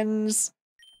friends.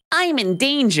 I'm in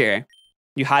danger.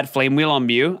 You had Flame Wheel on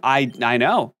Mew. I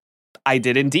know. I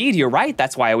did indeed, you're right.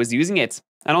 That's why I was using it.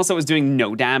 And also it was doing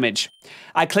no damage.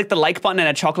 I clicked the like button and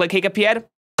a chocolate cake appeared.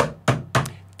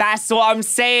 That's what I'm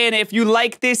saying. If you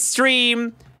like this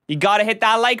stream, you gotta hit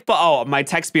that like button. Oh, my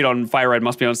text speed on Fire Red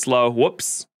must be on slow.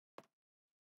 Whoops.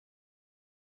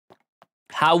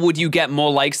 How would you get more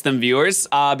likes than viewers?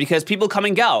 Because people come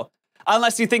and go.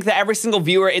 Unless you think that every single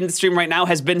viewer in the stream right now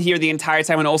has been here the entire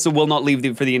time and also will not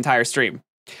leave for the entire stream.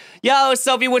 Yo,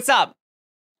 Sophie, what's up?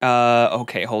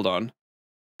 Okay, hold on.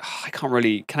 I can't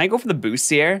really... Can I go for the boost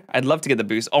here? I'd love to get the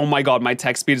boost. Oh my god, my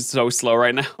tech speed is so slow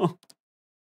right now.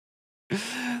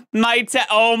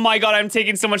 Oh my god, I'm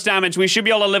taking so much damage. We should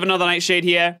be able to live another Nightshade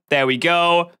here. There we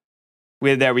go.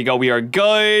 There we go. We are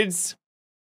good.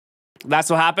 That's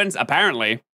what happens,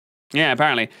 apparently. Yeah,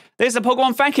 apparently. There's a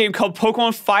Pokemon fan game called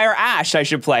Pokemon Fire Ash I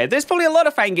should play. There's probably a lot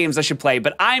of fan games I should play,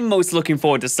 but I'm most looking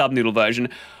forward to Subnoodle version.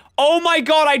 Oh my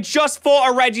god, I just fought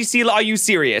a Registeel. Are you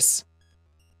serious?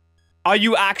 Are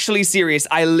you actually serious?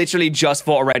 I literally just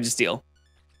fought a Registeel.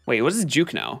 Wait, what does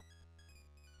Juke know?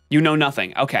 You know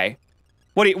nothing. Okay.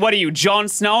 What are you, Jon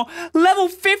Snow? Level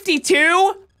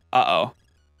 52? Uh-oh.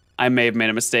 I may have made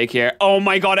a mistake here. Oh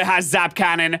my god, it has Zap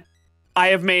Cannon. I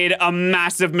have made a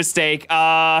massive mistake.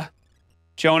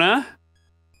 Jonah?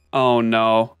 Oh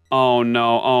no. Oh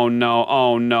no. Oh no.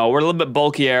 Oh no. We're a little bit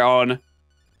bulkier on...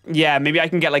 Yeah, maybe I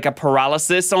can get like a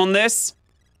paralysis on this.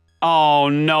 Oh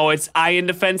no, it's Iron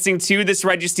Defensing too. This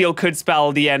Registeel could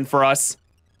spell the end for us.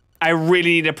 I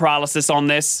really need a paralysis on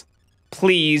this.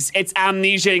 Please. It's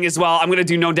amnesiaing as well. I'm gonna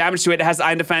do no damage to it. It has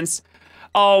Iron Defense.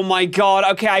 Oh my god.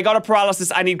 Okay, I got a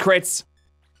paralysis. I need crits.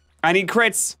 I need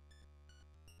crits.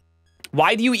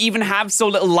 Why do you even have so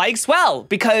little likes? Well,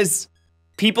 because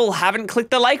people haven't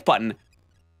clicked the like button.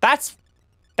 That's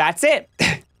it.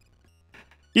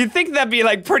 You'd think that'd be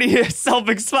like pretty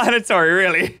self-explanatory,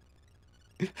 really.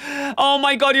 Oh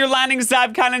my god, you're landing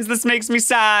Zap Cannons. This makes me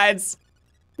sad.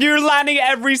 You're landing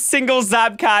every single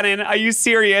Zap Cannon. Are you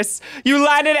serious? You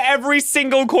landed every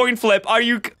single coin flip. Are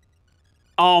you...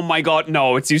 Oh my god,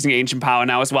 no, it's using Ancient Power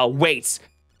now as well. Wait.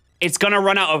 It's gonna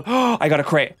run out of... Oh, I got a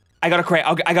crit. I got a crit.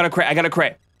 I got a crit. I got a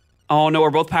crit. Oh no, we're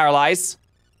both paralyzed.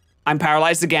 I'm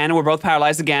paralyzed again. We're both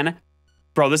paralyzed again.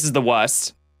 Bro, this is the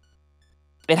worst.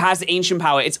 It has Ancient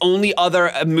Power. Its only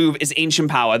other move is Ancient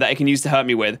Power that I can use to hurt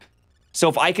me with. So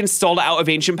if I can stall it out of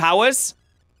Ancient Powers...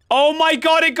 Oh my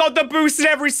god, it got the boost in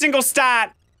every single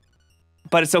stat!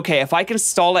 But it's okay. If I can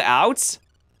stall it out...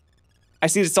 I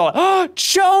just need to stall it. Oh,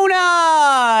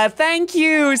 Jonah! Thank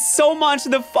you so much.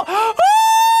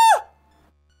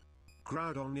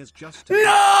 Groudon is just...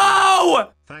 No!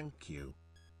 Thank you.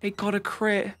 It got a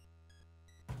crit.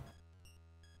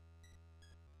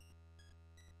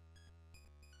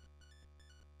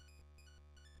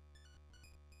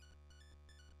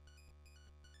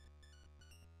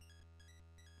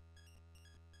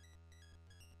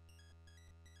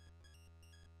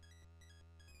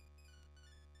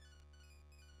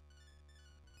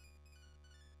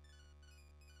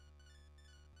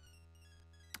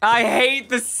 I hate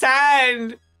the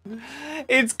sand.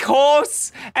 It's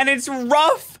coarse and it's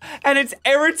rough and it's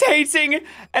irritating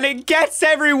and it gets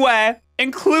everywhere,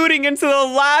 including into the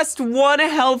last 1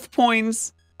 health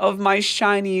points of my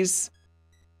shinies'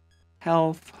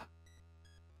 health.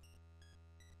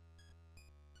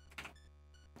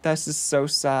 This is so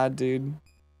sad, dude.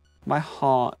 My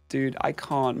heart, dude. I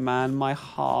can't, man. My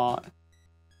heart.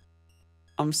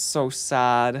 I'm so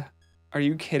sad. Are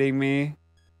you kidding me?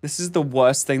 This is the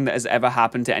worst thing that has ever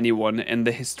happened to anyone in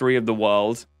the history of the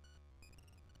world.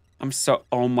 I'm so...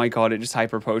 Oh my god, it just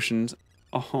hyper potioned.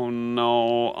 Oh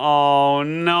no. Oh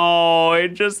no. It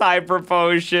just hyper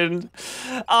potioned.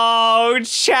 Oh,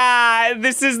 chat.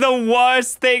 This is the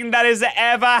worst thing that has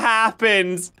ever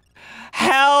happened.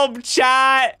 Help,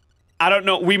 chat. I don't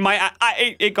know. We might...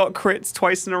 It got crits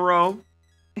twice in a row.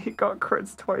 It got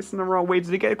crits twice in a row. Wait,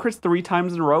 did it get crits 3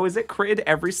 times in a row? Is it critted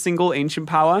every single Ancient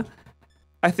Power?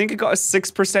 I think it got a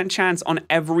 6% chance on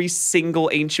every single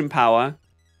Ancient Power.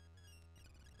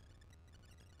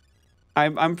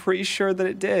 I'm pretty sure that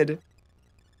it did.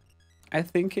 I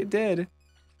think it did.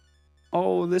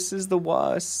 Oh, this is the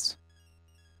worst.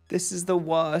 This is the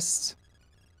worst.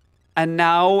 And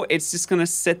now it's just gonna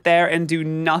sit there and do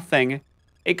nothing.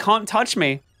 It can't touch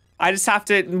me. I just have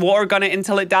to water gun it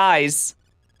until it dies.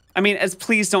 I mean,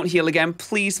 please don't heal again.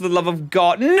 Please, for the love of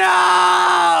God.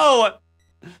 No!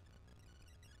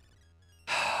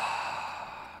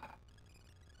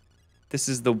 This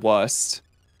is the worst.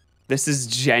 This is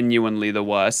genuinely the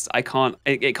worst. I can't...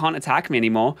 It can't attack me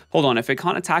anymore. Hold on, if it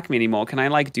can't attack me anymore, can I,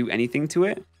 like, do anything to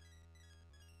it?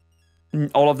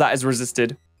 All of that is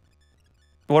resisted.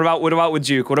 What about with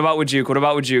Juke? What about with Juke? What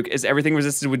about with Juke? Is everything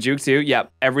resisted with Juke too? Yep,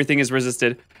 everything is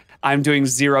resisted. I'm doing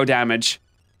 0 damage.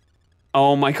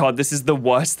 Oh my god, this is the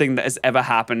worst thing that has ever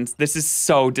happened. This is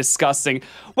so disgusting.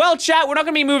 Well, chat, we're not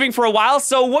gonna be moving for a while,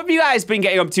 so what have you guys been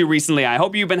getting up to recently? I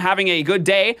hope you've been having a good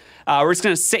day. We're just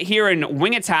gonna sit here and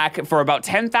wing attack for about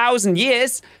 10,000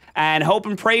 years and hope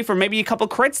and pray for maybe a couple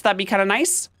crits. That'd be kind of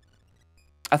nice.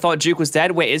 I thought Juke was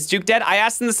dead. Wait, is Juke dead? I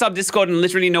asked in the sub Discord and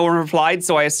literally no one replied,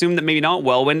 so I assumed that maybe not.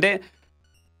 Whirlwind it.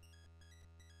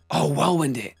 Oh,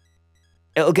 Whirlwind it.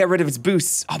 It'll get rid of its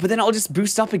boosts. Oh, but then it'll just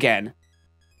boost up again.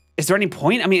 Is there any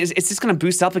point? I mean, it's just gonna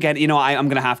boost up again. You know, I'm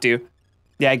gonna have to.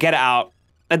 Yeah, get it out.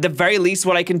 At the very least,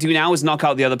 what I can do now is knock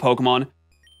out the other Pokemon.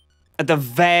 At the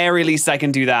very least, I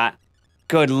can do that.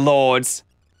 Good lords.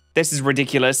 This is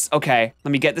ridiculous. Okay,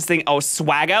 let me get this thing. Oh,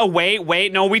 Swagger.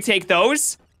 Wait. No, we take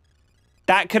those.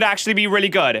 That could actually be really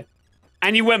good.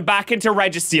 And you went back into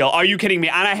Registeel. Are you kidding me?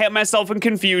 And I hit myself in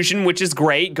Confusion, which is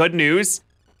great. Good news.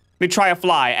 Let me try a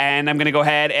Fly. And I'm gonna go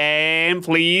ahead and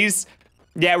please.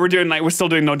 Yeah, we're still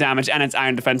doing no damage. And it's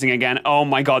Iron Defensing again. Oh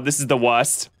my god, this is the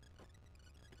worst.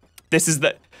 This is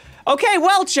the... Okay,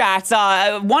 well, chat,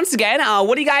 once again,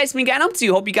 what do you guys been getting up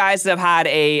to? Hope you guys have had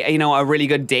a really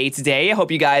good day today. I hope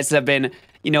you guys have been,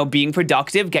 being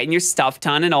productive, getting your stuff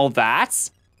done and all that.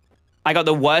 I got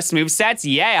the worst movesets.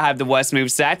 Yeah, I have the worst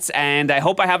movesets, and I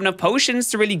hope I have enough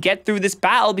potions to really get through this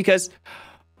battle because...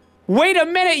 Wait a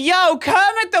minute, yo,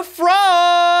 Kermit the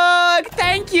Frog!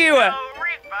 Thank you! No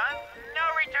refund, no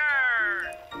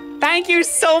return! Thank you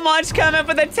so much, Kermit,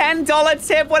 for the $10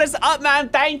 tip. What is up, man?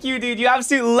 Thank you, dude. You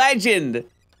absolute legend.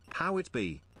 How it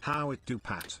be? How it do,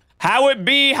 Pat? How it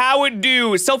be, how it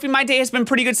do. Sophie, my day has been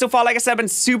pretty good so far. Like I said, I've been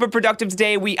super productive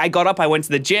today. I got up, I went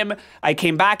to the gym, I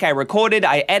came back, I recorded,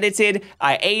 I edited,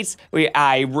 I ate,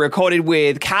 I recorded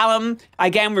with Callum.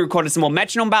 Again, we recorded some more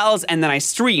metronome battles, and then I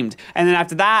streamed. And then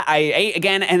after that, I ate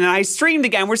again, and then I streamed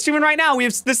again. We're streaming right now.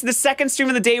 This is the second stream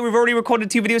of the day. We've already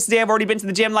recorded 2 videos today. I've already been to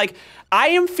the gym. Like, I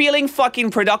am feeling fucking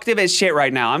productive as shit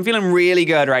right now. I'm feeling really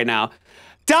good right now.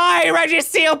 Die,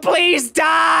 Registeel, please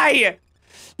die!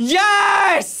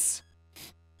 Yes!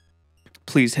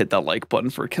 Please hit that like button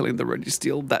for killing the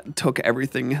Registeel. That took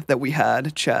everything that we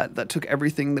had, chat. That took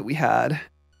everything that we had.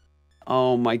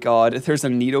 Oh my god. If there's a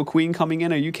Nidoqueen coming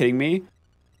in, are you kidding me?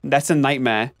 That's a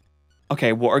nightmare.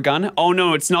 Okay, water gun. Oh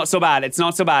no, it's not so bad. It's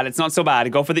not so bad. It's not so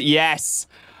bad. Go for the... Yes!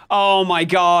 Oh my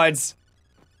god.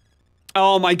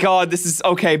 Oh my god. This is...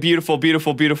 Okay, beautiful,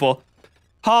 beautiful, beautiful.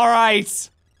 Alright.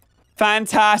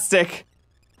 Fantastic.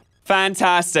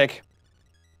 Fantastic.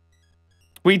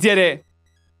 We did it.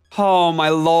 Oh my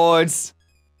lords.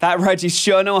 That Reggie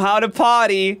sure know how to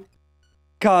party.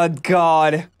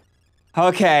 God.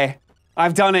 Okay.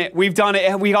 I've done it. We've done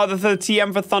it. We got the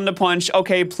TM for Thunder Punch.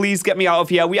 Okay, please get me out of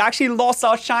here. We actually lost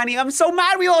our shiny. I'm so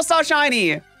mad we lost our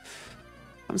shiny.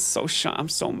 I'm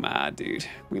so mad, dude.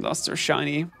 We lost our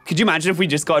shiny. Could you imagine if we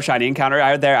just got a shiny encounter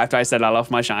out there after I said I lost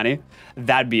my shiny?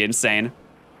 That'd be insane.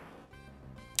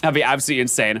 That'd be absolutely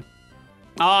insane.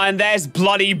 Oh, and there's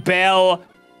Bloody Bill.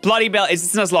 Bloody Bill, is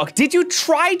this Nuzlocke? Did you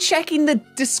try checking the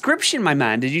description, my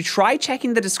man? Did you try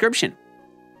checking the description?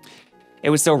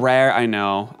 It was so rare, I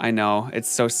know. It's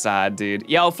so sad, dude.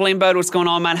 Yo, Flamebird, what's going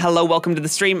on, man? Hello, welcome to the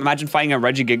stream. Imagine fighting a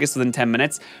Regigigas within 10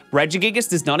 minutes. Regigigas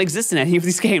does not exist in any of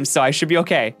these games, so I should be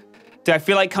okay. Do I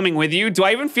feel like coming with you? Do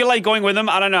I even feel like going with him?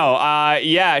 I don't know.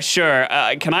 Yeah, sure.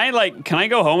 Can I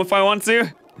go home if I want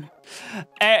to?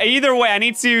 Either way, I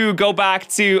need to go to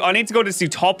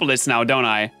Sutopolis now, don't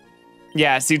I?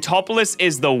 Yeah, Sutopolis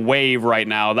is the wave right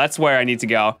now. That's where I need to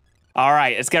go. All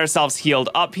right, let's get ourselves healed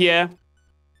up here.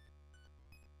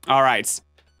 All right.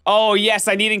 Oh, yes,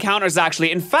 I need encounters,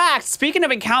 actually. In fact, speaking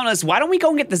of encounters, why don't we go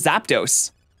and get the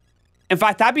Zapdos? In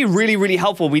fact, that'd be really, really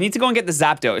helpful. We need to go and get the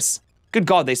Zapdos. Good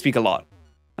God, they speak a lot.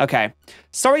 Okay.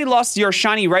 Sorry, lost your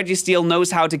shiny Registeel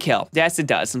knows how to kill. Yes, it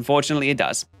does. Unfortunately, it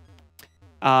does.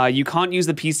 You can't use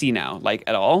the PC now, like,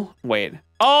 at all? Wait.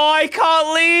 Oh, I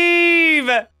can't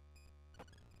leave!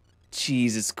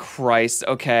 Jesus Christ.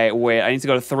 Okay, wait. I need to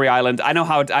go to 3 Island. I know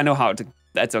how to.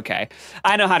 That's okay.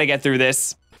 I know how to get through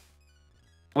this.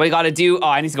 What I gotta do? Oh,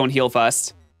 I need to go and heal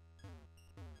first.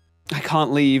 I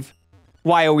can't leave.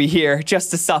 Why are we here?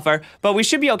 Just to suffer. But we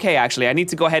should be okay, actually. I need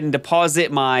to go ahead and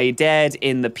deposit my dead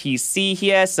in the PC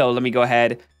here. So let me go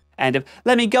ahead and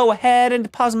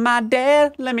deposit my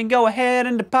dead. Let me go ahead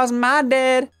and deposit my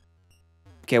dead.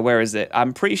 Okay, where is it?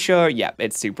 I'm pretty sure. Yep,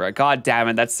 it's Supra. God damn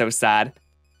it, that's so sad.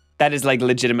 That is, like,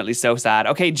 legitimately so sad.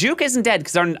 Okay, Juke isn't dead,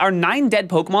 because our 9 dead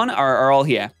Pokemon are all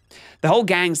here. The whole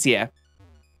gang's here.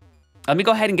 Let me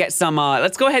go ahead and get some,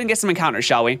 let's go ahead and get some encounters,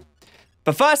 shall we?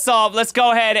 But first off, let's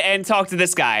go ahead and talk to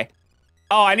this guy.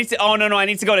 Oh, I need to, oh, no, I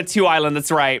need to go to 2 Island,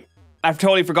 that's right. I've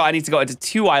totally forgot I need to go to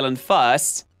 2 Island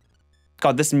first.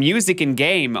 God, this music in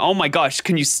game. Oh my gosh,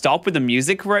 can you stop with the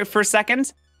music for a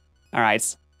second? All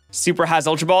right. Super has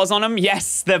Ultra Balls on him.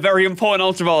 Yes, they're very important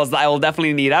Ultra Balls that I will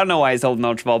definitely need. I don't know why he's holding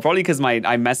Ultra Ball. Probably because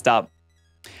I messed up.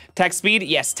 Tech speed?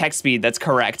 Yes, tech speed. That's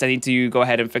correct. I need to go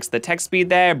ahead and fix the tech speed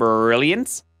there.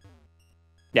 Brilliant.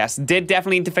 Yes, did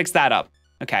definitely need to fix that up.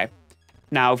 Okay.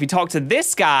 Now, if you talk to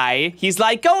this guy, he's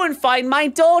like, go and find my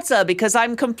daughter because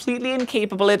I'm completely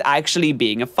incapable at actually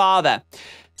being a father.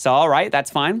 So, all right,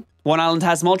 that's fine. One island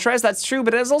has Moltres, that's true,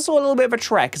 but it is also a little bit of a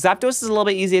trek. Zapdos is a little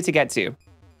bit easier to get to.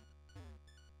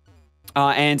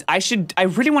 And I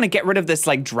really want to get rid of this,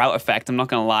 like, drought effect, I'm not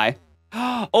gonna lie.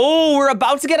 Oh, we're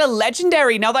about to get a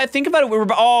legendary. Now that I think about it, we're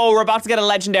about to get a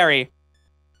legendary.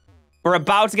 We're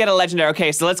about to get a legendary.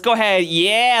 Okay, so let's go ahead.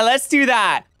 Yeah, let's do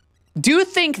that. Do you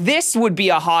think this would be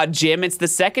a hard gym? It's the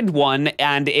second one,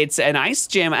 and it's an ice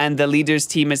gym, and the leader's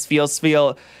team is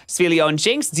Sphealio and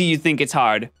Jinx. Do you think it's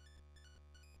hard?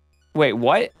 Wait,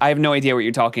 what? I have no idea what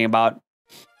you're talking about.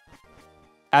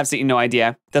 Absolutely no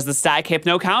idea. Does the static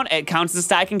Hypno count? It counts as a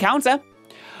static encounter.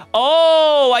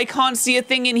 Oh, I can't see a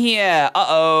thing in here.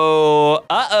 Uh-oh.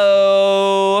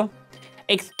 Uh-oh.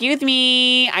 Excuse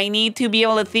me. I need to be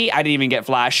able to see. I didn't even get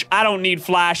Flash. I don't need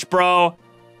Flash, bro.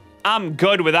 I'm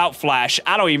good without Flash.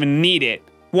 I don't even need it.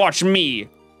 Watch me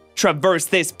traverse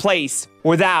this place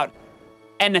without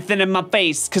anything in my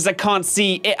face because I can't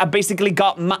see it. I basically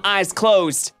got my eyes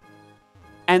closed.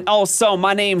 And also,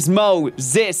 my name's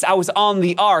Moses. I was on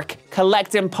the Ark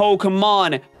collecting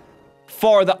Pokemon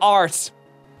for the art.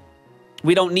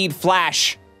 We don't need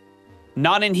Flash.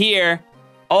 Not in here.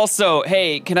 Also,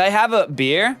 hey, can I have a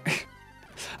beer?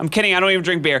 I'm kidding, I don't even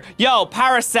drink beer. Yo,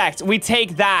 Parasect, we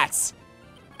take that.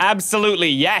 Absolutely,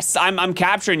 yes, I'm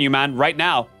capturing you, man, right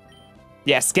now.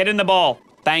 Yes, get in the ball.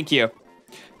 Thank you.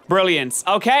 Brilliant.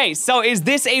 Okay, so is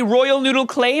this a Royal Noodle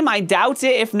claim? I doubt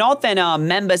it. If not, then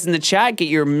members in the chat, get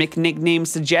your Mick nickname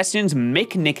suggestions.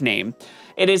 Mick nickname.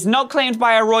 It is not claimed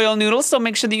by a Royal Noodle, so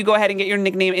make sure that you go ahead and get your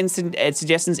nickname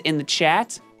suggestions in the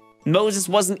chat. Moses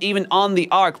wasn't even on the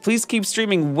Ark. Please keep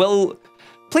streaming.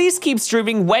 Please keep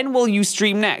streaming. When will you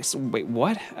stream next? Wait,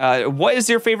 what? What is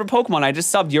your favorite Pokemon? I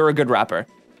just subbed. You're a good rapper.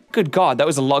 Good God, that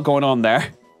was a lot going on there.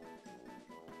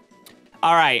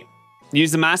 All right.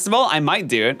 Use the Master Ball? I might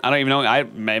do it. I don't even know.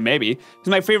 Maybe. Who's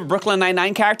my favorite Brooklyn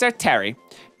Nine-Nine character? Terry.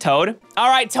 Toad. All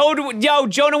right, Toad. Yo,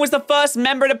 Jonah was the first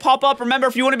member to pop up. Remember,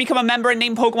 if you want to become a member and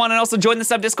name Pokemon and also join the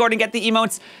sub Discord and get the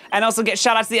emotes and also get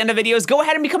shout outs at the end of videos, go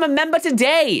ahead and become a member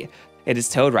today. It is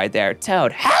Toad right there.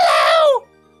 Toad. Hello!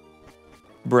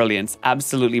 Brilliant.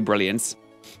 Absolutely brilliant.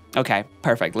 Okay,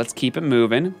 perfect. Let's keep it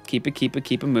moving. Keep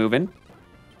it moving.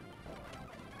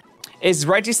 Is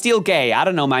Registeel gay? I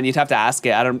don't know, man. You'd have to ask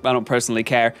it. I don't personally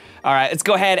care. All right, let's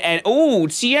go ahead and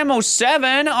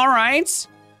TMO7. All right.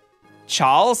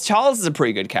 Charles is a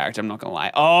pretty good character. I'm not gonna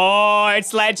lie. Oh,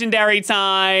 it's legendary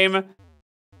time.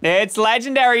 It's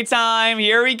legendary time.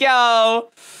 Here we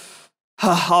go.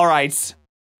 All right,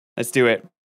 let's do it.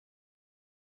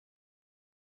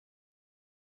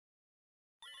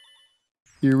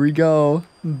 Here we go.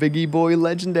 Biggie boy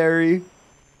legendary.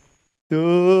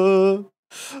 Was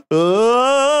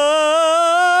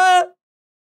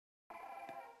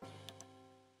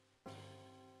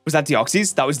that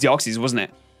Deoxys? That was Deoxys, wasn't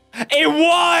it? It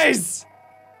was!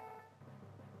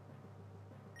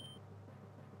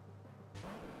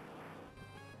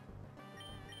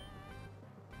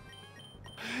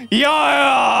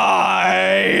 Yes!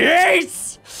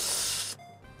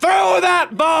 Throw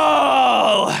that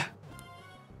ball!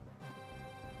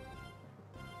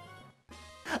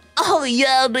 Oh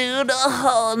yeah, dude.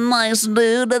 Oh, nice,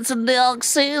 dude. That's a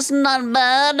Deoxys. Not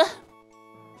bad.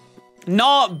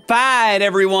 Not bad,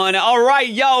 everyone. All right,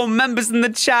 yo, members in the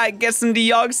chat, get some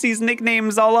Deoxys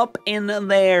nicknames all up in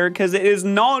there, because it is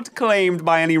not claimed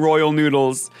by any Royal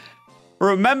Noodles.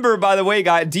 Remember, by the way,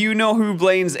 guys, do you know who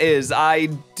Blaine's is? I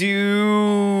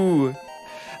do.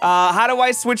 How do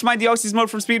I switch my Deoxys mode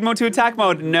from speed mode to attack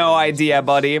mode? No idea,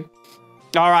 buddy.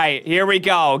 All right, here we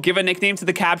go. Give a nickname to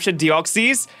the captured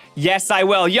Deoxys. Yes, I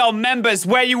will. Yo, members,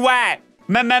 where you at?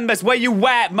 Members, where you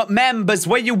at? Members,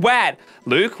 where you at?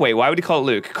 Luke? Wait, why would he call it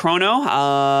Luke? Chrono?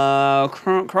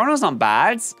 Chrono's not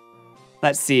bad.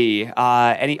 Let's see.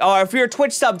 Oh, if you're a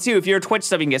Twitch sub too, you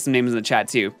can get some names in the chat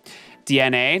too.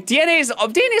 DNA.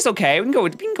 DNA's okay. We can go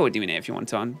with DNA if you want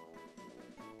to.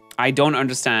 I don't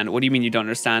understand. What do you mean you don't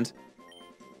understand?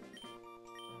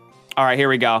 All right, here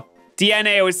we go.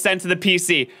 DNA was sent to the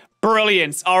PC.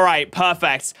 Brilliant. All right,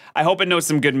 perfect. I hope it knows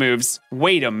some good moves.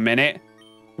 Wait a minute.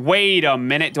 Do I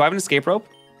have an escape rope?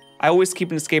 I always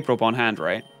keep an escape rope on hand,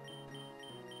 right?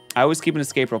 I'm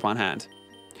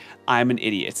an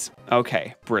idiot.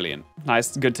 Okay, brilliant.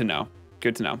 Nice, good to know.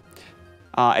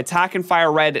 Attack and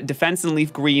fire red, defense and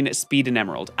leaf green, speed and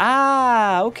emerald.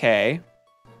 Ah, okay.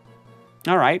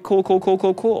 All right,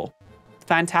 cool.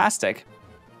 Fantastic.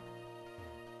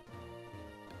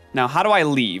 Now, how do I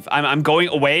leave? I'm going,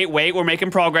 wait, we're making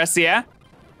progress here.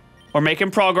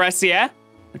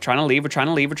 We're trying to leave, I'm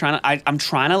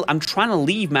trying to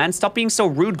leave, man. Stop being so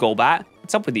rude, Golbat.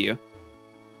 What's up with you?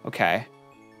 Okay.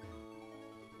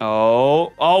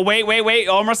 Oh, wait.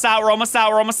 Almost out. We're almost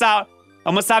out.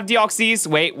 Almost have Deoxys.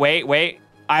 Wait.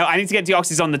 I need to get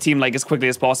Deoxys on the team like as quickly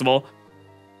as possible.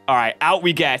 All right, out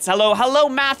we get. Hello,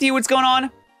 Matthew. What's going on?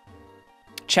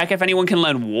 Check if anyone can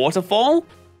learn Waterfall.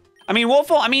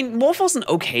 Waterfall's an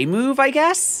okay move, I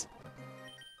guess.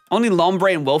 Only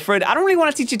Lombre and Wilfred. I don't really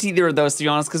want to teach you to either of those, to be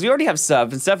honest, because we already have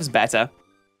Surf, and Surf is better.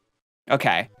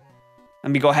 Okay.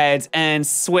 Let me go ahead and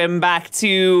swim back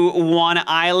to 1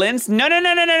 island. No.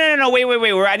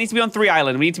 Wait. I need to be on 3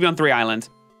 island. We need to be on 3 island.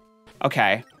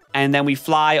 Okay. And then we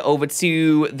fly over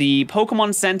to the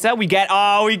Pokemon Center. We get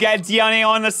Diane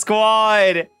on the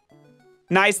squad.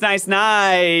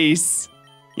 Nice.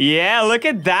 Yeah, look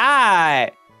at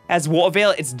that. As Water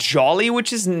Veil, it's Jolly,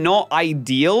 which is not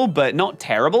ideal, but not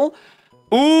terrible.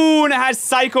 Ooh, and it has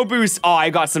Psycho Boost. Oh, I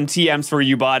got some TMs for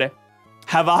you, bud.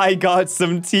 Have I got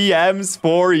some TMs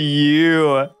for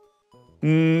you?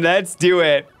 Let's do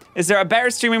it. Is there a better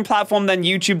streaming platform than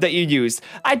YouTube that you use?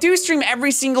 I do stream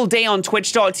every single day on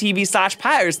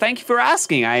twitch.tv/Pyres. Thank you for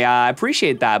asking. I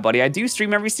appreciate that, buddy. I do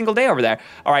stream every single day over there.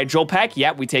 All right, Joel Peck.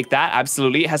 Yep, we take that.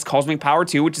 Absolutely. It has Cosmic Power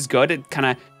too, which is good. It kind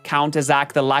of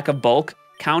counteracts the lack of bulk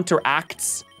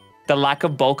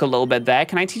a little bit there.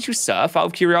 Can I teach you Surf out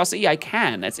of curiosity? I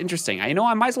can. That's interesting. I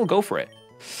might as well go for it.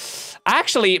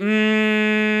 Actually,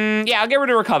 yeah, I'll get rid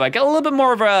of Recover. Get a little bit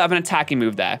more of an attacking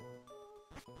move there.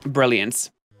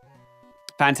 Brilliant.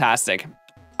 Fantastic.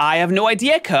 I have no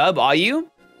idea, Cub, are you?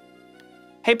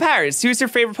 Hey, Paris, who's your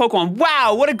favorite Pokemon?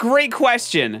 Wow, what a great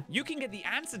question. You can get the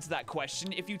answer to that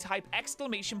question if you type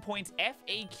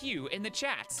 !FAQ in the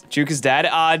chat. Juke is dead.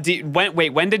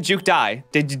 When did Juke die?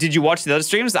 Did you watch the other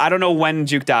streams? I don't know when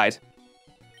Juke died.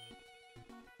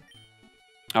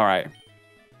 All right.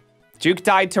 Juke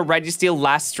died to Registeel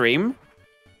last stream.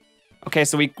 Okay,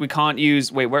 so we can't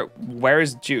use, wait, where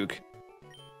is Juke?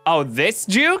 Oh, this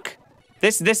Juke?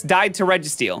 This died to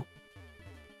Registeel.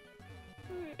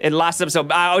 In last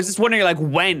episode. I was just wondering, like,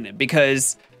 when?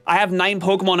 Because I have 9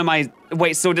 Pokemon in my...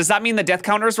 Wait, so does that mean the death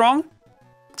counter is wrong?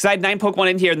 Because I had 9 Pokemon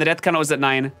in here and the death counter was at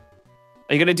 9.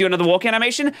 Are you going to do another walk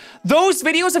animation? Those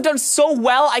videos have done so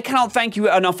well. I cannot thank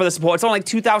you enough for the support. It's on like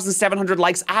 2,700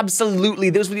 likes. Absolutely.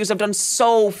 Those videos have done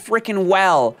so freaking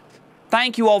well.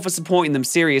 Thank you all for supporting them.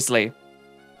 Seriously.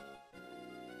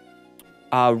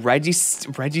 Reggie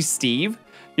Steve?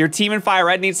 Your team in Fire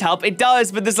Red needs help. It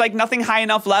does, but there's like nothing high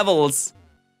enough levels.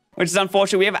 Which is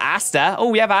unfortunate. We have Asta. Oh,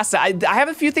 we have Asta. I have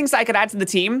a few things that I could add to the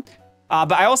team.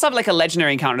 But I also have like a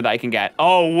legendary encounter that I can get.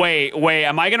 Oh, wait.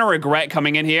 Am I gonna regret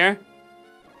coming in here?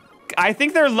 I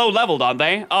think they're low leveled, aren't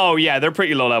they? Oh, yeah, they're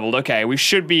pretty low leveled. Okay, we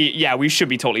should be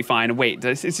totally fine. Wait,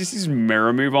 does this use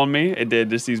Mirror Move on me? It did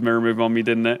just use Mirror Move on me,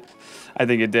 didn't it? I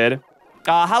think it did.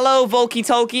 Hello, Volky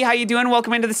Tolky. How you doing?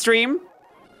 Welcome into the stream.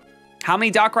 How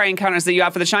many Darkrai encounters do you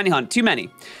have for the shiny hunt? Too many.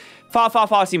 Far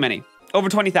too many. Over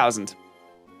 20,000.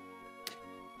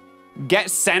 Get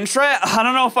Sentra? I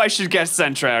don't know if I should get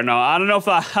Sentra or no. I don't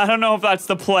know if that's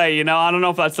the play, you know? I don't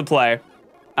know if that's the play.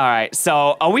 All right,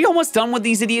 so are we almost done with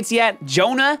these idiots yet?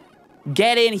 Jonah,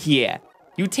 get in here.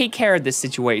 You take care of this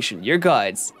situation. You're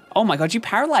goods. Oh my God, you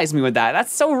paralyzed me with that.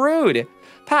 That's so rude.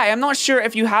 Pi, I'm not sure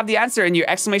if you have the answer in your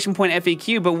exclamation point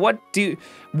FAQ, but what do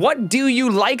you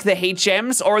like, the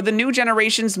HMs or the new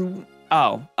generations?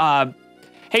 Oh,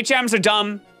 HMs are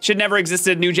dumb. Should never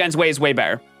existed. New gen's way is way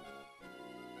better.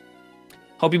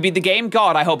 Hope you beat the game.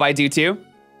 God, I hope I do too.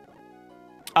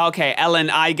 Okay, Ellen,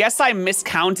 I guess I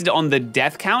miscounted on the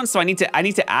death count, so I need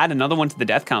to add another one to the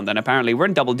death count then, apparently. We're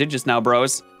in double digits now,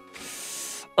 bros.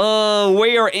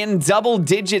 We are in double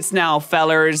digits now,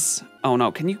 fellers. Oh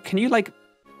no, can you like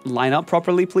line up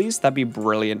properly, please? That'd be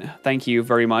brilliant. Thank you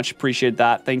very much. Appreciate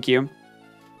that. Thank you.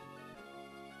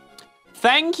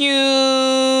 Thank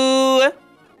you.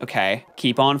 Okay,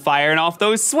 keep on firing off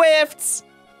those Swifts.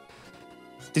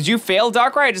 Did you fail,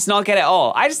 Darkrai, or just not get it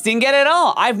all? I just didn't get it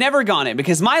all. I've never gone it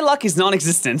because my luck is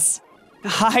non-existent.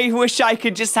 I wish I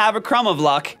could just have a crumb of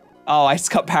luck. Oh, I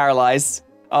just got paralyzed.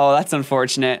 Oh, that's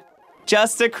unfortunate.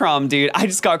 Just a crumb, dude. I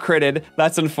just got critted.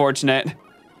 That's unfortunate.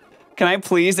 Can I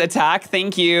please attack?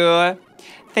 Thank you.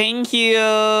 Thank you.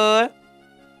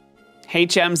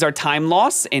 HMs are time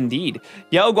loss? Indeed.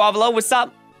 Yo, Guavalo, what's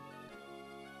up?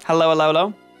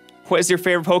 Hello. What is your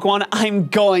favorite Pokemon? I'm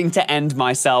going to end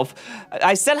myself.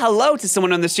 I said hello to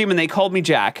someone on the stream and they called me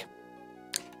Jack.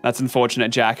 That's unfortunate,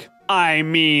 Jack. I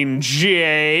mean,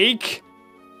 Jake.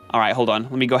 All right, hold on.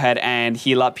 Let me go ahead and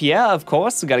heal up here, of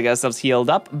course. We gotta get ourselves healed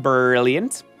up.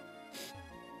 Brilliant.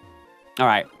 All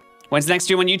right. When's the next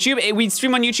stream on YouTube? We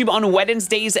stream on YouTube on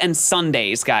Wednesdays and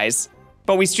Sundays, guys.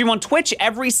 But we stream on Twitch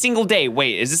every single day.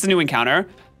 Wait, is this a new encounter?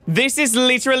 This is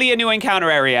literally a new encounter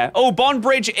area. Oh, Bond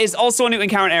Bridge is also a new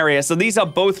encounter area, so these are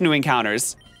both new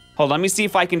encounters. Hold on, let me see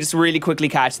if I can just really quickly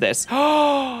catch this.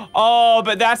 Oh,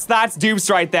 but that's dupes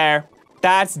right there.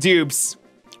 That's dupes.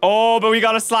 Oh, but we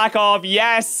gotta slack off.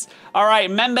 Yes. All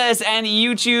right, members and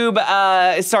YouTube,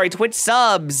 Twitch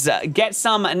subs. Get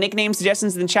some nickname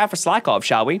suggestions in the chat for slack off,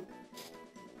 shall we?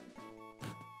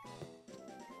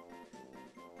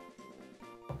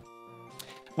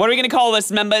 What are we gonna call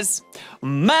this, members?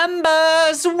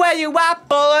 Members, where you at,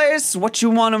 boys? What you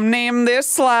wanna name this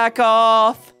slack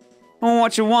off?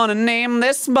 What you wanna name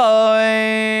this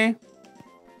boy?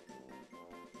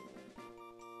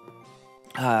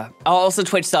 Also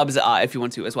Twitch subs if you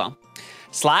want to as well.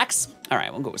 Slacks? All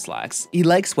right, we'll go with slacks. He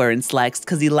likes wearing slacks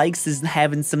because he likes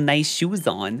having some nice shoes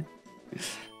on.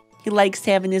 He likes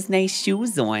having his nice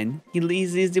shoes on.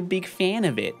 He's a big fan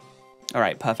of it. All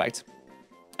right, perfect.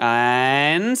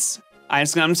 And I'm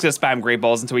just gonna spam great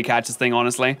balls until we catch this thing,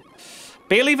 honestly.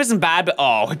 Bayleaf isn't bad, but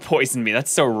oh, it poisoned me.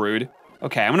 That's so rude.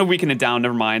 Okay, I'm gonna weaken it down,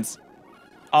 never mind.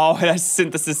 Oh, it has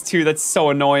synthesis too, that's so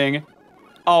annoying.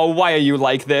 Oh, why are you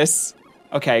like this?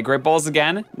 Okay, great balls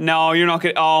again. No, you're not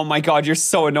gonna, oh my god, you're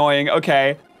so annoying.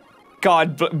 Okay.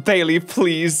 God, Bayleaf,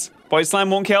 please. Body slam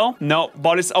won't kill? No,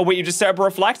 oh wait, you just set up a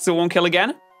reflect, so it won't kill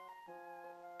again?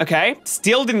 Okay,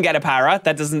 still didn't get a para.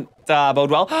 That doesn't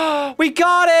bode well. We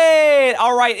got it!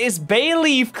 All right, is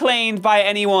Bayleaf claimed by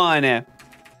anyone?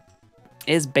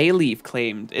 Is Bayleaf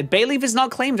claimed? Bayleaf is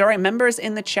not claimed. All right, members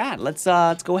in the chat. Let's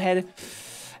go ahead.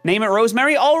 Name it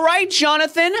Rosemary. All right,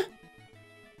 Jonathan.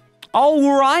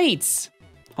 All right.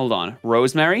 Hold on,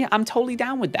 Rosemary. I'm totally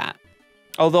down with that.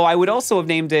 Although I would also have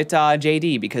named it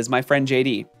JD because my friend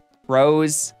JD.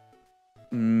 Rosemary.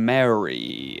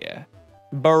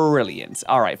 Brilliant.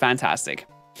 All right, fantastic.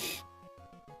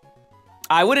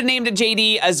 I would have named it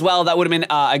JD as well. That would have been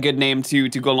a good name to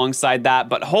go alongside that.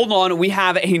 But hold on, we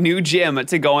have a new gym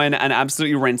to go in and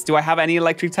absolutely rinse. Do I have any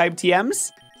electric type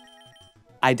TMs?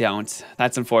 I don't.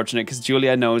 That's unfortunate because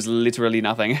Julia knows literally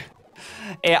nothing.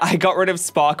 I got rid of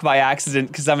Spock by accident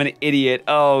because I'm an idiot.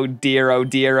 Oh dear, oh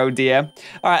dear, oh dear.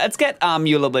 All right, let's get you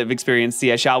a little bit of experience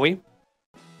here, shall we?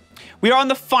 We are on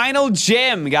the final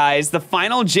gym, guys. The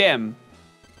final gym.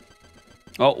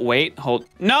 Oh, wait, hold.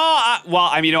 No, well,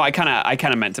 I mean, you know, I kind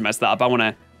of meant to mess that up. I want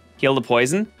to heal the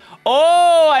poison.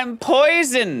 Oh, I'm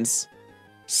poisoned.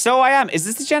 So I am. Is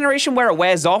this the generation where it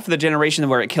wears off, or the generation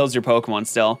where it kills your Pokemon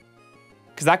still?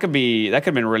 Because that could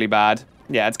have been really bad.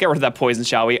 Yeah, let's get rid of that poison,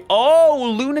 shall we?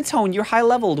 Oh, Lunatone, you're high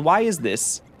leveled. Why is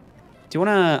this? Do you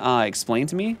want to explain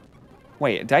to me?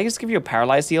 Wait, did I just give you a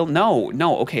paralyzed heal? No.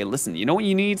 Okay, listen, you know what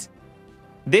you need?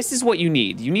 This is what you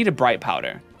need. You need a bright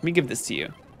powder. Let me give this to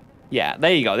you. Yeah,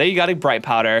 there you go. There you got a bright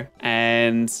powder.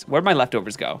 And where'd my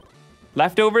leftovers go?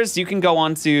 Leftovers, you can go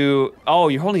on to... Oh,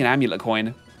 you're holding an amulet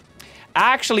coin.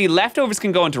 Actually, leftovers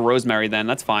can go into Rosemary then.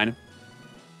 That's fine.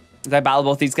 Did I battle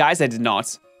both these guys? I did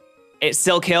not. It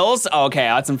still kills? Okay,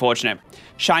 that's unfortunate.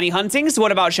 Shiny Huntings?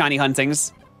 What about Shiny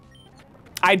Huntings?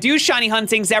 I do Shiny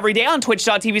Huntings every day on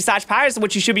twitch.tv/Paris,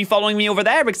 which you should be following me over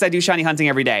there because I do Shiny Hunting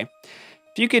every day.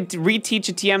 If you could reteach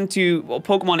a TM to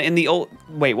Pokemon in the old...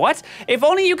 Wait, what? If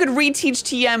only you could reteach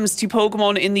TMs to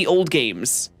Pokemon in the old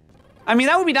games. I mean,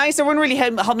 that would be nice. It wouldn't really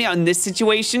help me out in this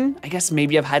situation. I guess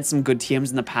maybe I've had some good TMs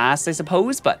in the past, I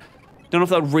suppose, but don't know if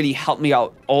that would really help me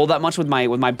out all that much with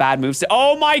my bad moves.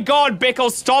 Oh my god,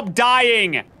 Bickle, stop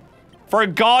dying! For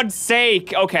God's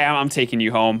sake. Okay, I'm taking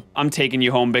you home. I'm taking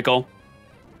you home, Bickle.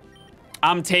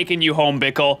 I'm taking you home,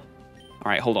 Bickle. All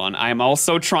right, hold on. I am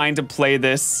also trying to play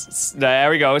this.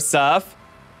 There we go, Surf.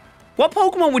 What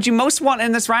Pokemon would you most want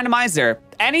in this randomizer?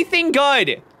 Anything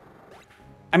good.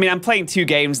 I mean, I'm playing 2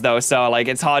 games though, so like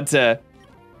it's hard to...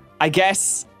 I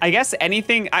guess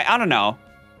anything, I don't know.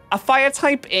 A fire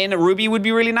type in Ruby would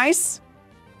be really nice.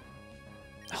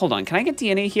 Hold on, can I get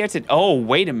DNA here to... Oh,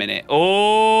 wait a minute.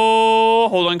 Oh,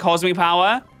 hold on, Cosmic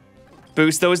Power.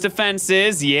 Boost those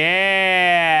defenses.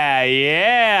 Yeah,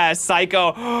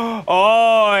 Psycho.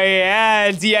 Oh,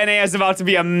 yeah, DNA is about to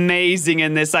be amazing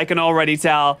in this. I can already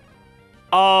tell.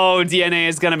 Oh, DNA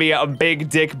is gonna be a big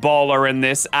dick baller in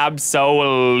this.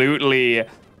 Absolutely.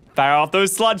 Fire off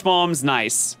those sludge bombs.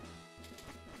 Nice.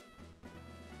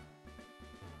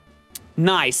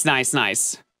 Nice.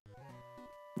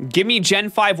 Give me Gen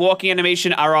 5 walking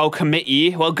animation or I'll commit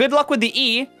E. Well, good luck with the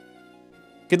E.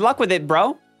 Good luck with it,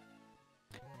 bro.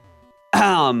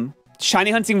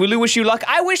 Shiny Hunting, will you wish you luck?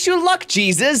 I wish you luck,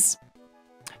 Jesus.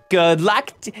 Good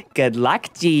luck,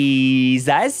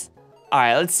 Jesus. All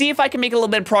right, let's see if I can make a little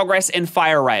bit of progress in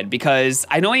Fire Red because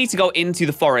I know I need to go into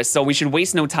the forest, so we should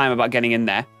waste no time about getting in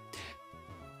there.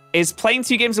 Is playing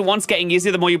 2 games at once getting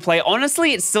easier the more you play?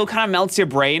 Honestly, it still kind of melts your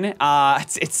brain.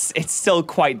 It's still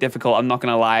quite difficult, I'm not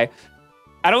gonna lie.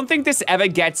 I don't think this ever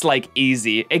gets, like,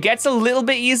 easy. It gets a little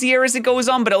bit easier as it goes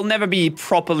on, but it'll never be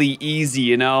properly easy,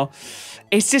 you know?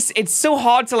 It's so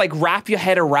hard to, like, wrap your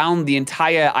head around the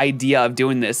entire idea of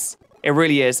doing this. It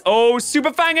really is. Oh,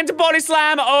 Super Fang into Body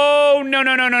Slam! Oh,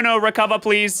 no. Recover,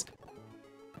 please.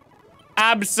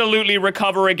 Absolutely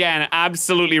recover again.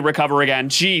 Absolutely recover again.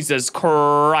 Jesus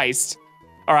Christ.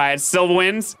 All right, still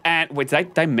wins. And wait,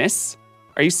 did I miss?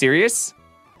 Are you serious?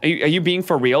 Are you being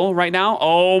for real right now?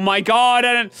 Oh my God.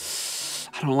 I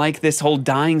don't like this whole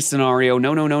dying scenario.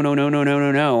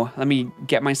 No. Let me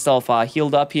get myself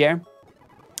healed up here.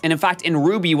 And in fact, in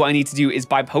Ruby, what I need to do is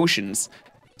buy potions.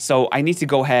 So I need to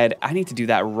go ahead. I need to do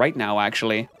that right now,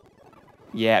 actually.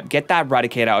 Yeah, get that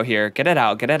Eradicate out here. Get it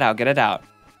out.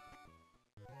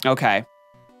 Okay.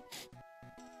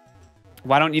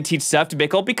 Why don't you teach Surf to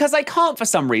Bickle? Because I can't for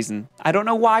some reason. I don't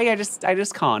know why, I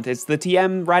just can't. It's the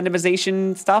TM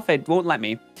randomization stuff, it won't let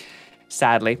me.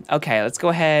 Sadly. Okay, let's go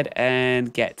ahead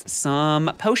and get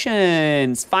some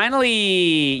potions.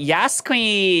 Finally! Yes,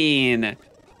 Queen!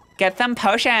 Get them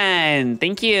potion!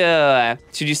 Thank you!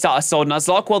 Should you start a Sword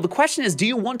Nuzlocke? Well, the question is, do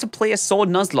you want to play a Sword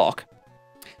Nuzlocke?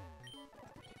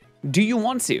 Do you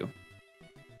want to?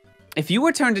 If you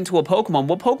were turned into a Pokemon,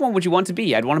 what Pokemon would you want to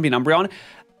be? I'd want to be an Umbreon.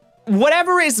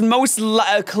 Whatever is most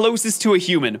closest to a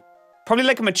human. Probably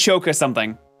like a Machoke or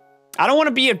something. I don't want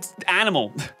to be an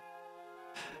animal.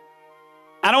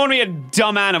 I don't want to be a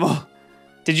dumb animal.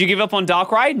 Did you give up on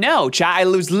Darkrai? No, chat. I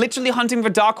was literally hunting for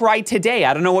Darkrai today.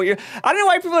 I don't know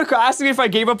why people are asking me if I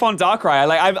gave up on Darkrai.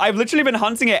 I've literally been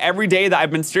hunting it every day that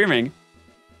I've been streaming.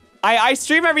 I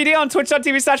stream every day on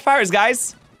twitch.tv/pirates,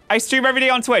 guys. I stream every day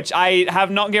on Twitch. I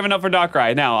have not given up for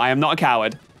Darkrai. No, I am not a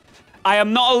coward. I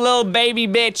am not a little baby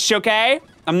bitch, okay?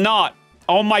 I'm not.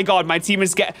 Oh my God, my team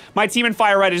in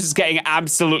Fire Red is just getting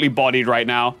absolutely bodied right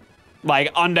now.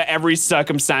 Like, under every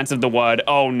circumstance of the word.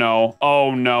 Oh no,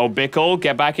 Bickle,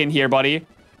 get back in here, buddy.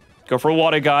 Go for a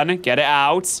water gun, get it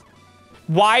out.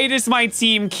 Why does my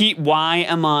team why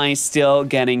am I still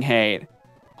getting hate?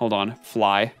 Hold on,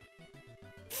 fly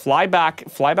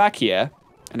back here,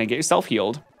 and then get yourself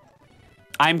healed.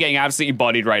 I'm getting absolutely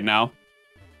bodied right now.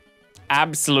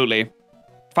 Absolutely.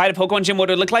 If I had a Pokemon gym, what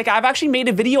would it look like? I've actually made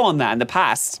a video on that in the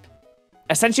past.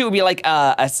 Essentially, it would be like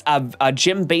a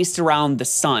gym based around the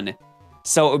sun.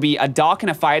 So it would be a dark and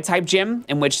a fire type gym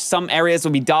in which some areas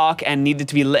would be dark and needed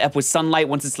to be lit up with sunlight.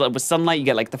 Once it's lit up with sunlight, you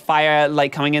get like the fire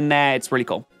light coming in there. It's really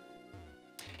cool.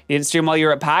 You didn't stream while you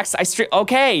were at PAX?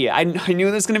 Okay, I knew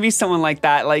there was gonna be someone like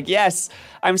that. Like, yes,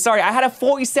 I'm sorry. I had a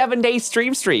 47-day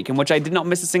stream streak in which I did not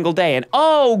miss a single day. And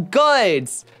oh, good.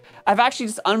 I've actually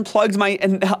just unplugged my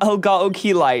Elgato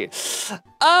key light.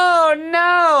 Oh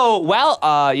no!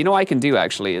 Well, you know what I can do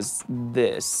actually is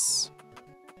this.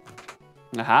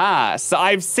 Aha, so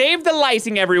I've saved the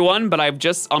lighting, everyone, but I've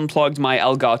just unplugged my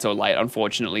Elgato light,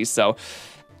 unfortunately, so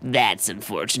that's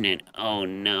unfortunate. Oh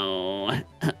no.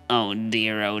 Oh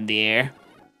dear.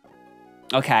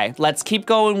 Okay, let's keep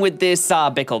going with this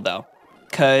Bickle though,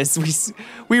 because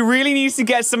we really need to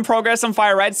get some progress on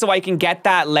Fire Red so I can get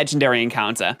that legendary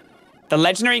encounter. The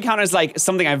legendary encounter is like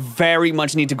something I very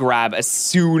much need to grab as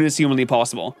soon as humanly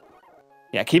possible.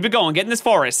 Yeah, keep it going, get in this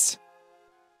forest.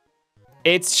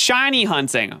 It's shiny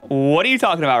hunting. What are you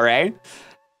talking about, Ray?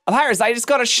 Pirates, I just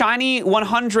got a shiny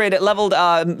 100 leveled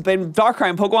Darkrai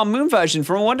and Pokemon Moon version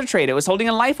from a Wonder Trade. It was holding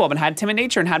a Life Orb and had Timid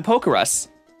Nature and had Pokerus.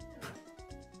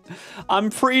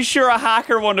 I'm pretty sure a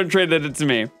hacker Wonder traded it to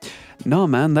me. No,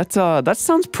 man, that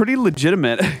sounds pretty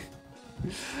legitimate.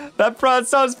 That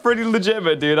sounds pretty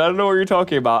legitimate, dude. I don't know what you're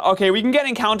talking about. Okay, we can get an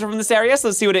encounter from this area, so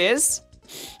let's see what it is.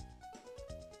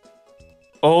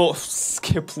 Oh,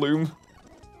 Skiploom.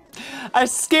 A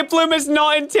Skiploom is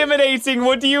not intimidating.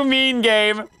 What do you mean,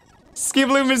 game?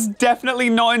 Skiploom is definitely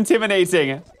not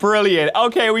intimidating. Brilliant.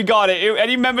 Okay, we got it.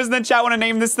 Any members in the chat want to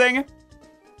name this thing?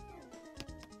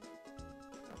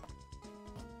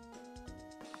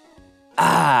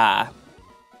 Ah.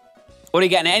 What are you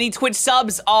getting? Any Twitch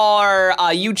subs or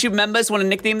YouTube members want to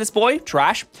nickname this boy?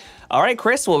 Trash. All right,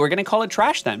 Chris. Well, we're going to call it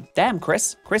Trash then. Damn,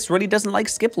 Chris. Chris really doesn't like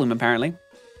Skiploom, apparently.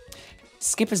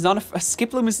 Skip is not a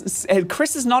Skiploom is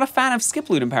Chris is not a fan of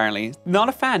Skiploom, apparently. Not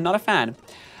a fan.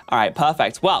 All right,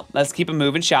 perfect. Well, let's keep it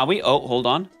moving, shall we? Oh, hold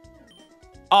on.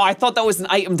 Oh, I thought that was an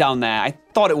item down there. I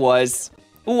thought it was.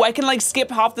 Ooh, I can like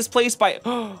skip half this place by.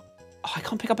 Oh, I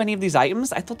can't pick up any of these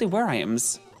items. I thought they were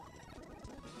items.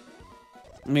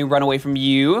 Let me run away from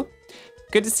you.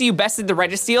 Good to see you bested the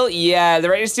Registeel. Yeah, the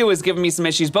Registeel was giving me some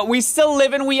issues, but we still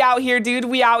living. We out here, dude.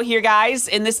 We out here, guys,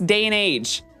 in this day and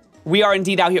age. We are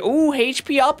indeed out here. Ooh,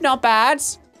 HP up, not bad.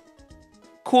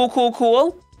 Cool, cool,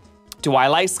 cool. Do I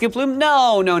like Skip Loom?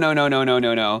 No, no, no, no, no, no,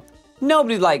 no, no.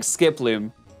 Nobody likes Skip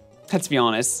Loom. Let's be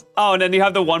honest. Oh, and then you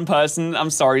have the one person, I'm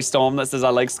sorry, Storm, that says I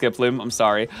like Skip Loom. I'm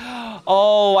sorry.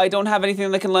 Oh, I don't have anything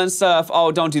that can learn surf.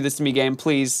 Oh, don't do this to me, game,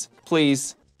 please.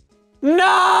 Please.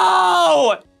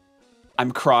 No!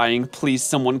 I'm crying. Please,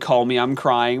 someone call me. I'm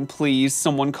crying. Please,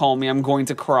 someone call me. I'm going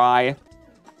to cry.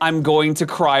 I'm going to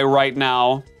cry right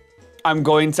now. I'm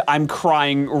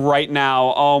crying right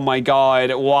now. Oh my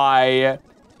God, why?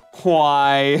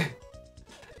 Why?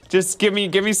 Just give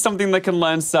me something that can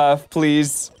learn surf,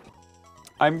 please.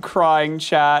 I'm crying,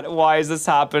 chat. Why has this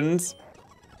happened?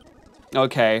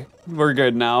 Okay, we're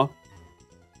good now.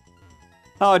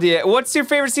 Oh dear, what's your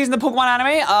favorite season of the Pokemon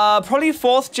anime? Probably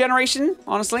 4th generation,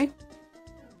 honestly.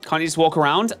 Can't you just walk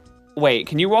around? Wait,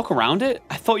 can you walk around it?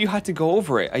 I thought you had to go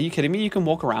over it. Are you kidding me? You can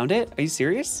walk around it? Are you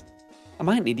serious? Am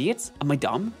I an idiot? Am I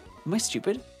dumb? Am I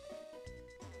stupid?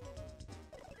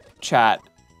 Chat.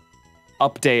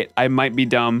 Update. I might be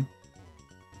dumb.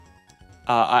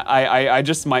 I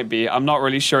just might be. I'm not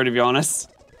really sure, to be honest.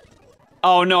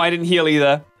 Oh no, I didn't heal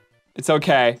either. It's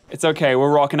okay. It's okay.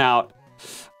 We're rocking out.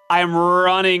 I am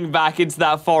running back into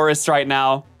that forest right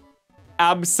now.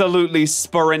 Absolutely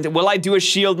sprinting. Will I do a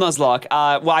shield Nuzlocke?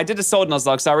 Well, I did a sword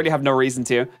Nuzlocke, so I really have no reason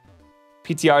to.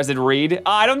 PTRZ Read.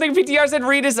 I don't think PTRZ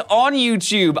Read is on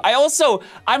YouTube.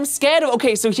 I'm scared of,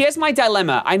 okay, so here's my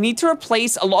dilemma. I need to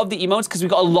replace a lot of the emotes because we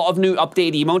got a lot of new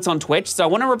updated emotes on Twitch, so I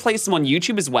want to replace them on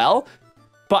YouTube as well.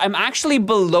 But I'm actually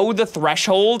below the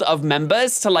threshold of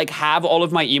members to like have all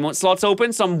of my emote slots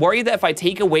open, so I'm worried that if I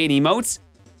take away an emote,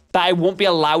 that I won't be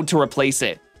allowed to replace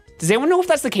it. Does anyone know if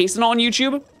that's the case or not on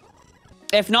YouTube?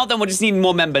 If not, then we'll just need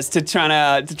more members to try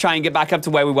and get back up to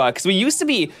where we were. Because we used to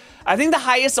be, I think the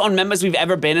highest on members we've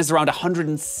ever been is around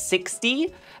 160,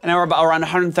 and now we're about around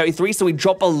 133, so we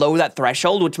dropped below that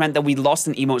threshold, which meant that we lost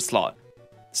an emote slot.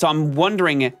 So I'm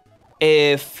wondering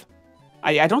if,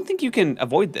 I don't think you can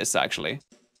avoid this, actually.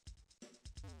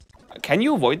 Can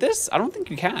you avoid this? I don't think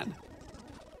you can.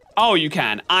 Oh, you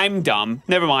can. I'm dumb.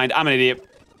 Never mind, I'm an idiot.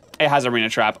 It has arena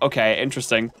trap. Okay,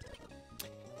 interesting.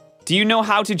 Do you know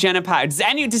how to gen a pack? Does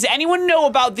anyone know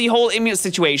about the whole emote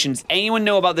situation? Does anyone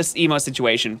know about this emote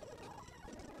situation?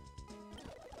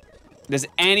 Does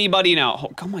anybody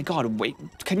know? Oh my God, wait,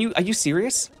 are you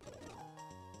serious?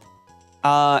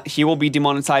 He will be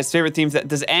demonetized. Favorite themes that,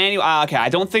 does any, okay, I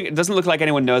don't think, it doesn't look like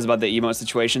anyone knows about the emote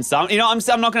situation. So, you know,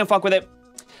 I'm not gonna fuck with it.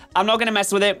 I'm not gonna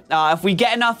mess with it. If we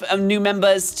get enough new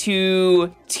members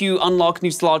to unlock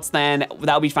new slots, then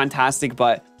that'll be fantastic,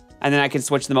 and then I can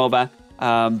switch them over.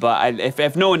 But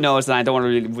if no one knows, then I don't want to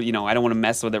really, you know, I don't want to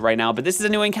mess with it right now. But this is a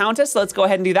new encounter, so let's go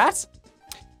ahead and do that.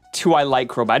 Do I like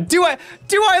Crobat? Do I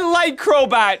like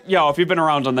Crobat? Yo, if you've been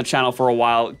around on the channel for a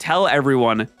while, tell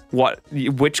everyone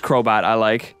which Crobat I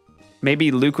like.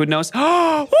 Maybe Luke would know.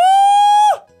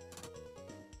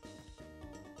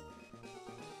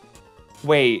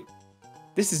 Wait,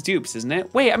 this is dupes, isn't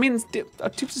it? Wait, I mean,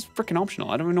 dupes is freaking optional.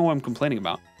 I don't even know what I'm complaining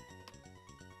about.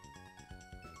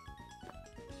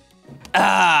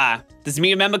 Does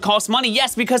me a member cost money?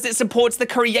 Yes, because it supports the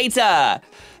creator.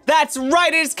 That's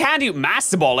right, it can do.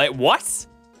 Master Ball it, what?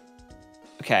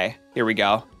 Okay, here we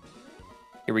go.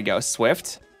 Here we go,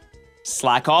 Swift.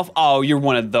 Slack off. Oh, you're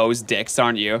one of those dicks,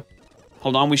 aren't you?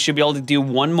 Hold on, we should be able to do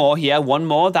one more here. One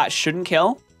more, that shouldn't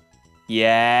kill.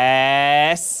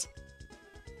 Yes.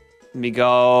 Let me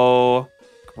go.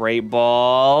 Great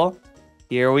ball.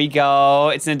 Here we go.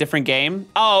 It's in a different game.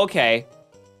 Oh, okay.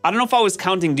 I don't know if I was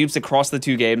counting dupes across the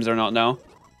 2 games or not, no.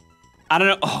 I don't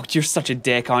know. Oh, you're such a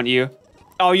dick, aren't you?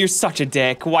 Oh, you're such a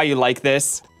dick. Why you like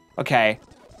this? Okay.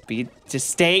 Just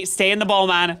stay in the ball,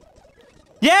 man.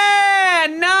 Yeah,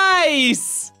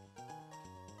 nice.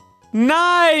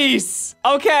 Nice.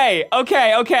 Okay.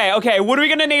 What are we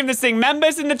gonna name this thing?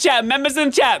 Members in the chat, members in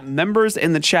the chat, members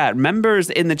in the chat, members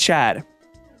in the chat.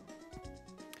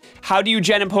 How do you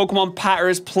gen in Pokemon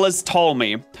Patters? Please tell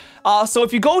me. So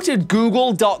if you go to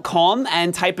google.com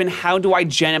and type in how do I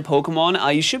gen a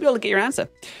Pokemon, you should be able to get your answer.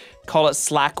 Call it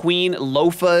Slack Queen,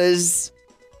 Loafers,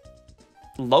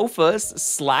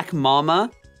 Slack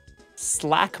Mama.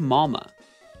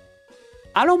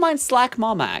 I don't mind Slack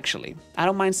Mama, actually. I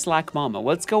don't mind Slack Mama.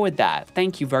 Let's go with that.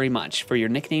 Thank you very much for your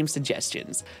nickname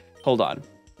suggestions. Hold on.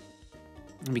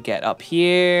 Let me get up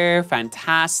here.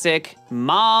 Fantastic.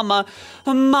 Mama.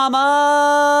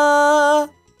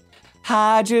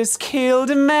 I just killed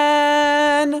a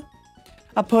man.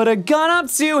 I put a gun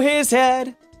up to his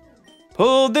head.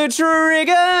 Pulled the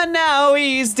trigger, now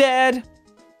he's dead.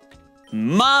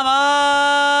 Mama.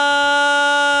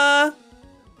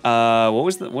 What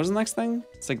was the next thing?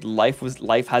 It's like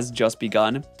life has just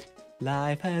begun.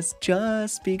 Life has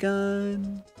just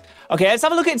begun. Okay, let's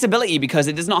have a look at its ability because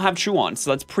it does not have true on, so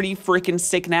that's pretty freaking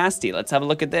sick nasty. Let's have a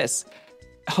look at this.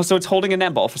 Oh, so it's holding a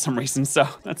netball for some reason, so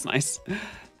that's nice.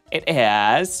 It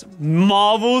has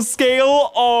Marvel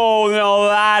scale. Oh no,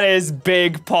 that is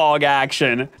big Pog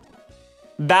action.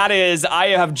 That is, I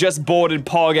have just boarded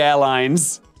Pog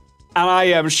Airlines, and I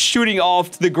am shooting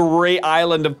off to the great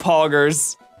island of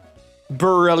Poggers.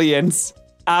 Brilliant.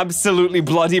 Absolutely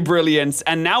bloody brilliant.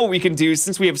 And now what we can do,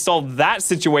 since we have solved that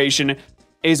situation,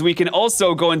 is we can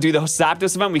also go and do the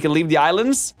Zapdos event. We can leave the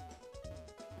islands.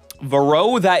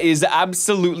 Vero, that is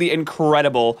absolutely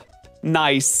incredible.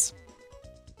 Nice.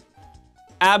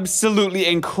 Absolutely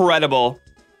incredible.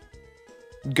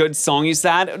 Good song, you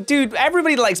said? Dude,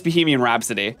 everybody likes Bohemian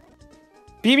Rhapsody.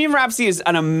 Bohemian Rhapsody is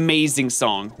an amazing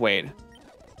song. Wait.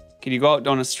 Can you go out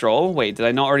on a stroll? Wait, did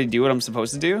I not already do what I'm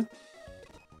supposed to do?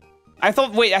 I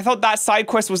thought that side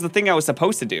quest was the thing I was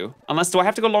supposed to do. Unless, do I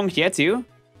have to go along here too?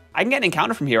 I can get an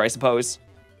encounter from here, I suppose.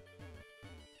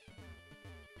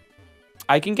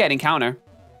 I can get an encounter.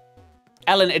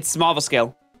 Ellen, it's Marvel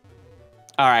scale.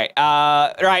 All right,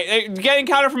 right, get an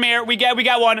encounter from here. We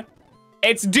get one.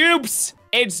 It's dupes.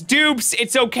 It's dupes.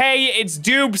 It's okay. It's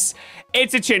dupes.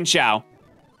 It's a Chinchou.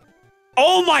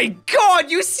 Oh my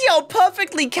God, you see how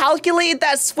perfectly calculated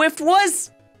that Swift was?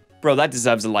 Bro, that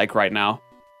deserves a like right now.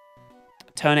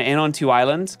 Turn it in on 2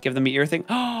 islands. Give them a ear thing.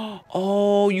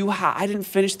 Oh, I didn't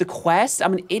finish the quest?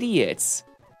 I'm an idiot.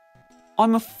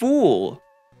 I'm a fool.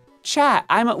 Chat,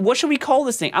 what should we call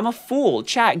this thing? I'm a fool.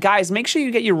 Chat, guys, make sure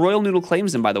you get your Royal Noodle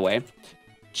claims in, by the way.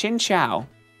 Chinchou.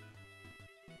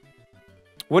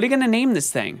 What are you gonna name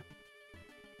this thing?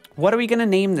 What are we gonna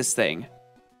name this thing?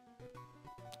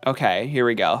 Okay, here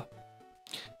we go.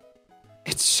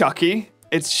 It's Shucky.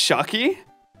 It's Shucky?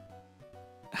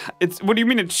 What do you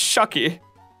mean it's Shucky?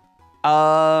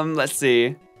 Let's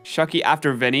see. Shucky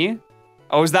after Vinny.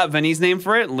 Oh, is that Vinny's name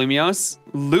for it? Lumiose?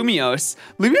 Lumiose.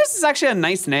 Lumiose is actually a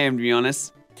nice name, to be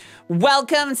honest.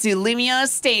 Welcome to Lumiose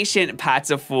Station. Pat's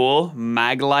a fool.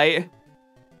 Maglite.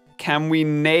 Can we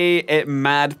name it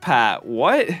Mad Pat?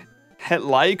 What? Hit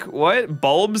like? What?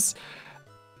 Bulbs?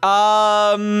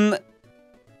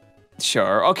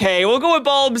 Sure. Okay, we'll go with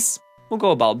Bulbs. We'll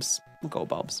go with Bulbs. We'll go with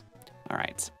Bulbs. All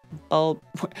right. Bulb.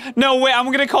 No, wait, I'm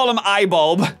gonna call him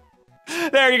iBulb.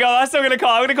 There you go, that's what I'm gonna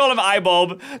call him. I'm gonna call him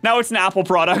iBulb. Now it's an Apple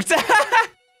product.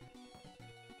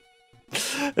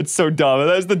 It's so dumb.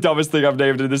 That is the dumbest thing I've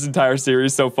named in this entire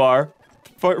series so far.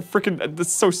 Freaking,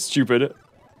 that's so stupid.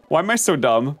 Why am I so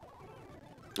dumb?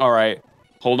 All right,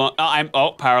 hold on.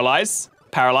 Paralyze.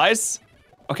 Paralyze.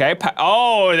 Okay,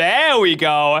 oh, there we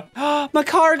go. My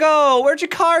cargo, where'd your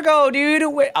car go, dude?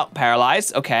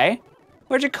 Paralyze, okay.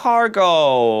 Where'd your car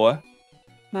go?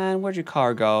 Man, where'd your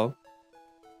car go?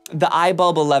 The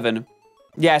iBulb 11.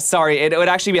 Yeah, sorry, it would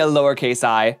actually be a lowercase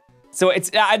I. So it's,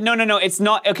 no, it's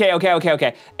not, okay.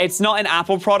 It's not an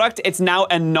Apple product, it's now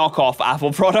a knockoff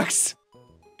Apple product.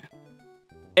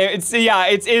 It's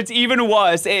even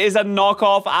worse. It is a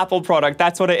knockoff Apple product,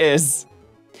 that's what it is.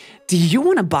 Do you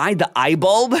want to buy the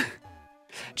iBulb?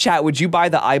 Chat, would you buy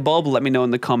the iBulb? Let me know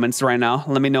in the comments right now.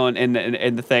 Let me know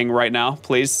in the thing right now,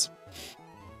 please.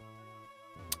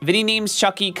 Vinny names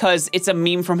Chucky because it's a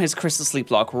meme from his Crystal Sleep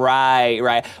Block.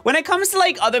 Right. When it comes to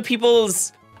like other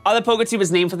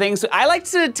PokeTubers' name for things, I like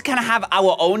to kind of have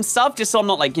our own stuff, just so I'm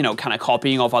not like, you know, kind of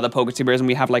copying off other PokeTubers and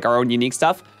we have like our own unique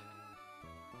stuff.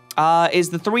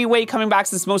 Is the 3-way coming back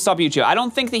to the Smoke Stop YouTube? I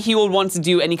don't think that he will want to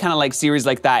do any kind of like series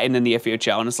like that in the near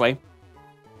future, honestly.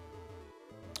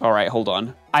 All right, hold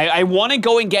on. I want to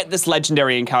go and get this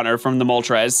legendary encounter from the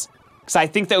Moltres, because I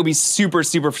think that would be super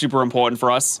important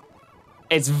for us.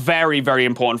 It's very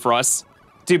important for us.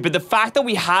 Dude, but the fact that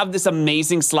we have this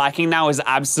amazing slacking now is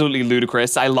absolutely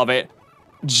ludicrous. I love it.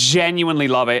 Genuinely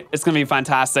love it. It's gonna be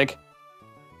fantastic.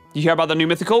 You hear about the new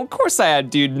mythical? Of course I had,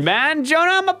 dude. Man,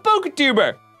 Jonah, I'm a PokeTuber.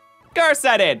 Of course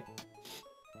I did.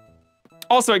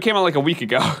 Also, it came out like a week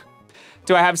ago.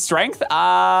 Do I have strength?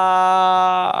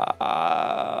 I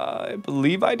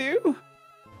believe I do.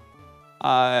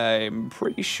 I'm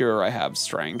pretty sure I have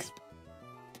strength.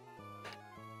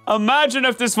 Imagine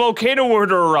if this volcano were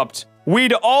to erupt.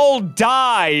 We'd all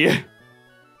die.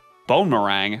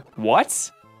 Boomerang.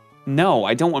 What? No,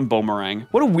 I don't want Boomerang.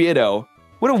 What a weirdo.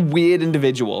 What a weird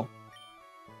individual.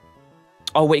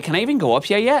 Oh, wait, can I even go up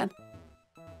here yet?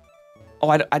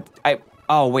 Oh,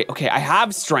 oh, wait, okay, I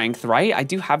have strength, right? I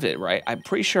do have it, right? I'm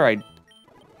pretty sure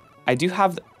I do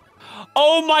have the,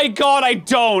 oh my God, I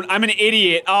don't. I'm an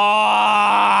idiot.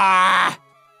 Ah!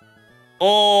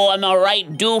 Oh, I'm a right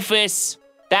doofus.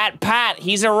 That Pat,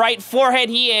 he's a right forehead,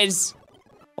 he is.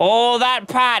 Oh, that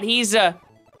Pat, he's an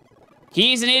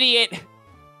idiot.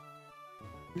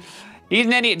 He's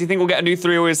an idiot. Do you think we'll get a new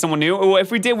three-way with someone new? Well,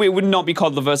 if we did, it would not be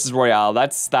called the Versus Royale.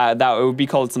 That would be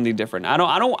called something different.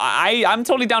 I'm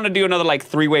totally down to do another like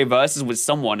three-way versus with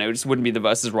someone. It just wouldn't be the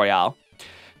Versus Royale.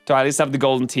 Do I at least have the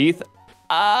golden teeth?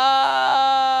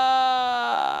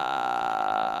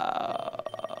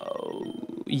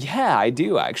 Yeah, I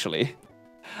do actually.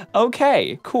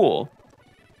 Okay, cool.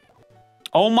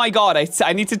 Oh my god,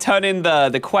 I need to turn in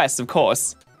the quest, of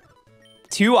course.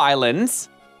 2 islands.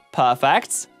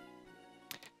 Perfect.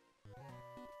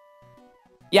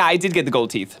 Yeah, I did get the gold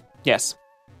teeth. Yes.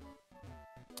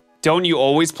 Don't you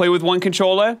always play with one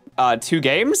controller? 2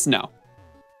 games? No.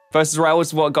 Versus Royale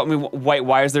was what got me. Wait,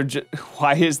 why is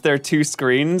there 2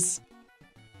 screens?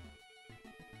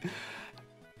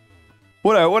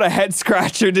 What a head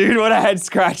scratcher, dude. What a head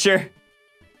scratcher.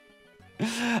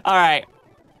 All right.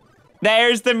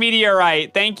 There's the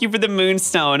meteorite. Thank you for the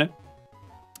moonstone.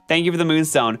 Thank you for the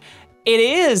moonstone. It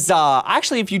is,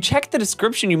 actually, if you check the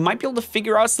description, you might be able to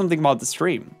figure out something about the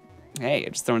stream. Hey,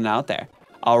 just throwing it out there.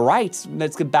 All right,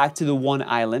 let's get back to the one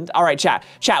island. All right, chat,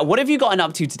 what have you gotten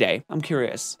up to today? I'm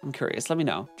curious, let me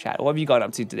know. Chat, what have you gotten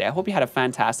up to today? I hope you had a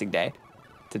fantastic day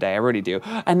today, I really do.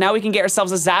 And now we can get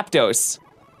ourselves a Zapdos.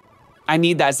 I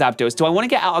need that Zapdos. Do I want to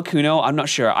get out Akuno? I'm not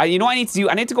sure. You know what I need to do?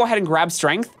 I need to go ahead and grab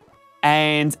Strength,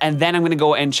 and then I'm gonna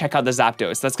go and check out the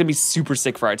Zapdos. That's gonna be super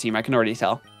sick for our team, I can already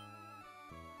tell.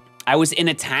 I was in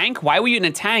a tank? Why were you in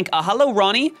a tank? Hello,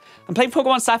 Ronnie. I'm playing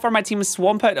Pokemon Sapphire. My team is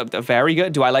Swampert. Very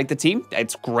good. Do I like the team?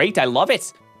 It's great. I love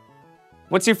it.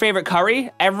 What's your favorite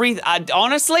curry?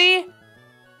 Honestly,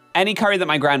 any curry that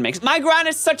my gran makes. My gran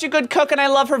is such a good cook, and I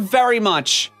love her very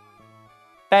much.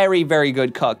 Very, very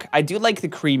good cook. I do like the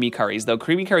creamy curries, though.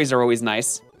 Creamy curries are always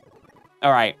nice.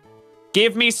 All right.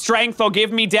 Give me strength or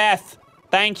give me death.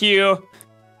 Thank you.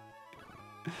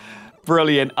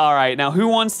 Brilliant. All right, now who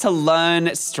wants to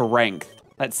learn strength?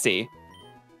 Let's see.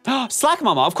 Slack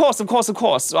Mama, of course.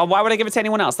 Why would I give it to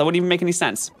anyone else? That wouldn't even make any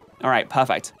sense. All right,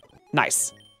 perfect.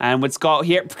 Nice. And what's got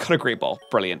here? Got a great ball.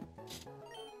 Brilliant.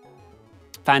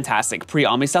 Fantastic.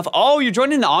 Pre-army stuff. Oh, you're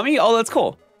joining the army? Oh, that's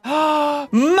cool.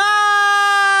 Mike!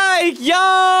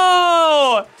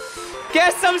 Yo!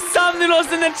 Get some sub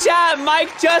noodles in the chat.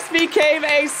 Mike just became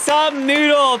a sub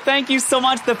noodle. Thank you so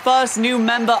much. The first new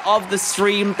member of the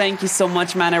stream. Thank you so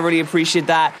much, man. I really appreciate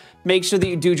that. Make sure that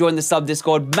you do join the sub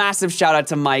Discord. Massive shout out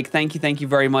to Mike. Thank you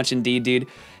very much indeed, dude.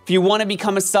 If you want to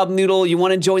become a sub noodle, you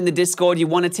want to join the Discord, you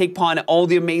want to take part in all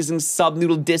the amazing sub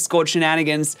noodle Discord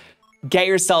shenanigans, get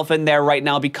yourself in there right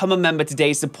now. Become a member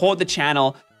today. Support the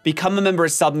channel. Become a member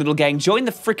of Sub Noodle Gang. Join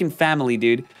the freaking family,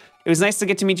 dude. It was nice to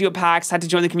get to meet you at PAX. Had to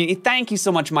join the community. Thank you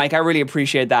so much, Mike. I really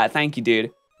appreciate that. Thank you, dude.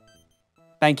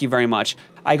 Thank you very much.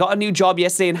 I got a new job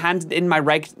yesterday and handed in my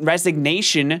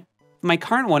resignation for my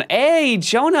current one. Hey,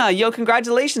 Jonah. Yo,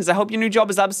 congratulations. I hope your new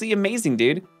job is absolutely amazing,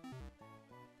 dude.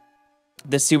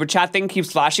 The super chat thing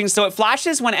keeps flashing. So it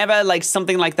flashes whenever like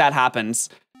something like that happens.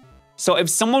 So if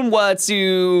someone were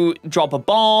to drop a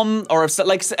bomb, or if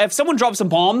someone drops a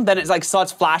bomb, then it's like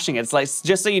starts flashing. It's like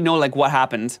just so you know like what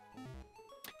happened.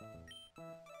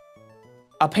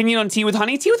 Opinion on tea with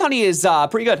honey? Tea with honey is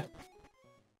pretty good.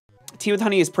 Tea with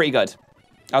honey is pretty good.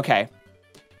 Okay.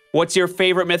 What's your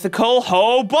favorite mythical?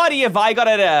 Oh, buddy, have I got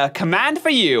a command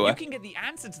for you? You can get the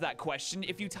answer to that question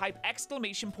if you type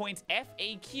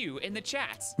 !FAQ in the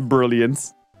chat.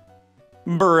 Brilliant.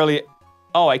 Brilliant.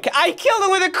 Oh, I killed it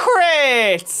with a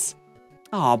crit!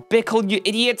 Oh, Bickle, you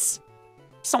idiots.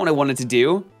 That's not what I wanted to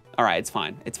do. All right, it's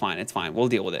fine. It's fine. It's fine. We'll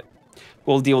deal with it.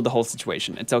 We'll deal with the whole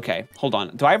situation. It's okay. Hold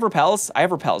on. Do I have repels? I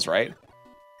have repels, right?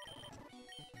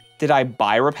 Did I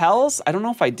buy repels? I don't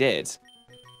know if I did.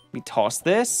 Let me toss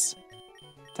this.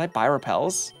 Did I buy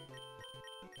repels?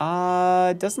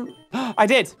 Doesn't... I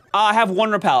did. I have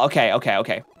 1 repel.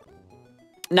 Okay.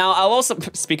 Now, I'll also...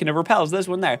 Speaking of repels, there's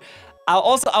one there.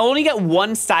 I'll only get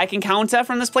 1 stack encounter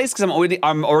from this place because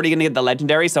I'm already gonna get the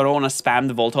legendary, so I don't want to spam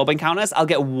the Voltorb encounters. I'll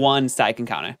get 1 stack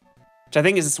encounter, which I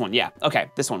think is this one. Yeah, okay,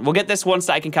 this one. We'll get this 1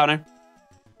 stack encounter.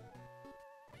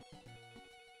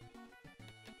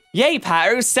 Yay,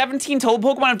 Pat! 17 total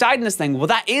Pokemon have died in this thing. Well,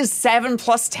 that is 7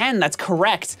 plus 10. That's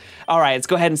correct. All right, let's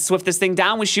go ahead and swift this thing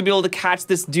down. We should be able to catch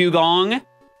this dugong.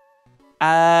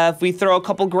 If we throw a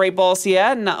couple Great Balls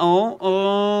here. No.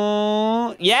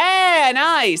 Oh. Yeah,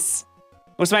 nice.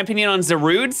 What's my opinion on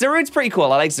Zarude? Zarude's pretty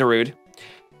cool. I like Zarude.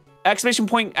 Exclamation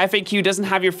point FAQ doesn't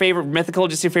have your favorite mythical,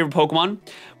 just your favorite Pokemon.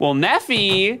 Well,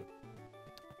 Neffy,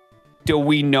 do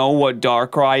we know what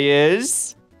Darkrai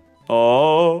is?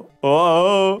 Oh.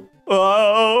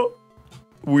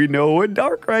 We know what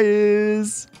Darkrai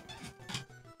is.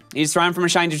 You just ran from a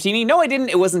shiny Dratini? No, I didn't.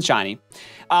 It wasn't shiny.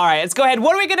 All right, let's go ahead.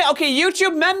 What are we gonna? Okay,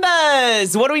 YouTube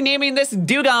members. What are we naming this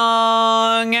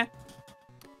dugong?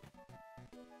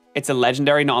 It's a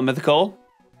legendary, not a mythical.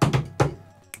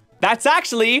 That's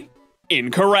actually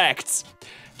incorrect.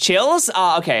 Chills?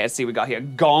 Okay, let's see what we got here.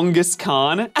 Gongus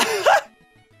Khan.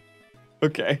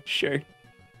 Okay, sure.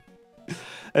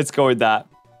 Let's go with that.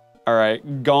 All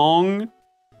right, Gong.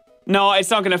 No, it's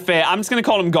not gonna fit. I'm just gonna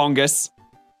call him Gongus.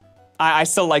 I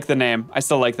still like the name. I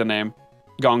still like the name.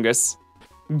 Gongus.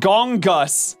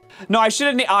 Gongus. No, I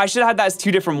should have had that as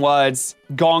two different words.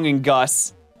 Gong and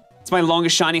Gus. It's my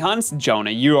longest shiny hunts.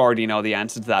 Jonah, you already know the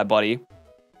answer to that, buddy.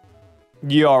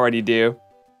 You already do.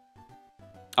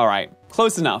 All right,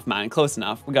 close enough, man. Close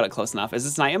enough. We got it close enough. Is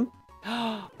this an item?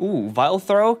 Ooh, Vital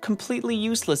Throw, completely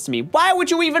useless to me. Why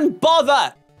would you even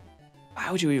bother?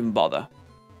 Why would you even bother?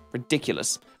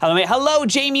 Ridiculous. Hello, mate. Hello,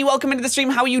 Jamie. Welcome into the stream.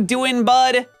 How are you doing,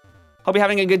 bud? Hope you're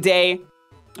having a good day.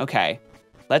 Okay,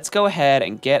 let's go ahead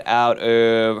and get out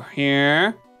of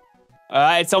here.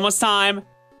 It's almost time.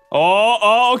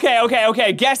 Oh,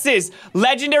 okay. Guesses.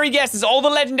 Legendary guesses. All the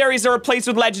legendaries are replaced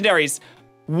with legendaries.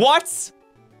 What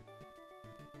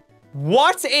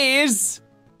is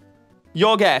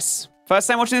your guess? First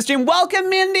time watching the stream. Welcome,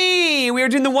 Mindy. We are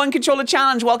doing the one controller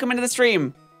challenge. Welcome into the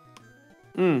stream.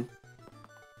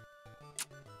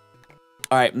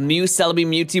 All right, Mew, Celebi,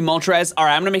 Mewtwo, Moltres. All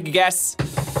right, I'm gonna make a guess.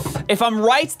 If I'm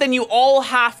right, then you all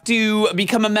have to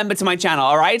become a member to my channel,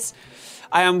 all right?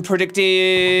 I am predicting...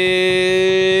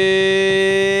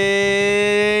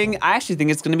 I actually think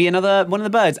it's gonna be another one of the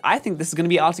birds. I think this is gonna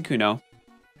be Articuno.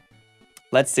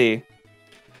 Let's see.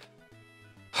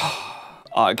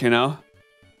 Articuno.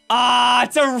 Ah,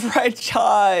 it's a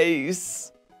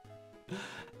Regice.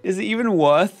 Is it even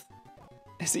worth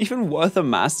a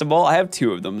Master Ball? I have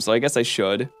 2 of them, so I guess I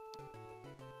should.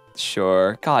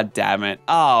 Sure. God damn it.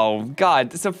 Oh,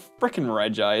 God. It's a freaking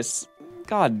Regice.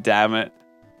 God damn it.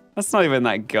 That's not even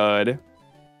that good.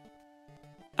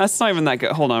 That's not even that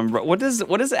good. Hold on. What does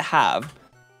it have?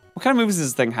 What kind of moves does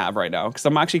this thing have right now? Because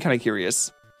I'm actually kind of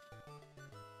curious.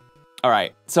 All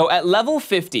right. So at level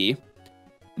 50,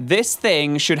 this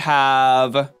thing should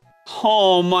have...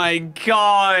 Oh, my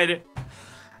God.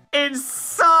 It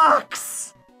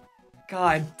sucks.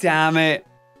 God damn it.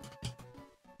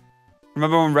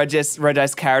 Remember when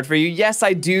Regice cared for you? Yes,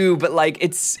 I do, but like,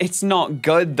 it's not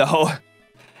good though.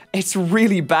 It's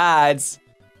really bad.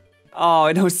 Oh,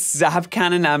 it knows Zap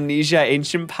Cannon, Amnesia,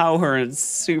 Ancient Power, and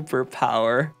Super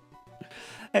Power.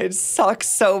 It sucks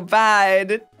so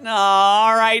bad. Oh,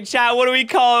 all right, chat, what do we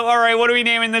call it? All right, what are we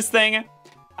naming this thing?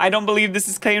 I don't believe this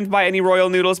is claimed by any Royal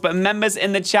Noodles, but members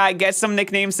in the chat, get some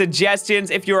nickname suggestions.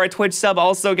 If you're a Twitch sub,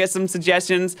 also get some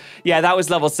suggestions. Yeah, that was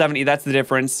level 70, that's the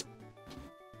difference.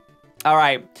 All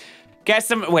right, get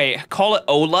some, wait, call it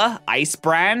Ola, Ice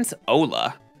Brand,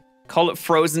 Ola. Call it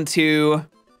Frozen 2,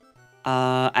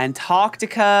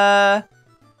 Antarctica,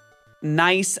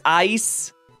 Nice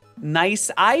Ice,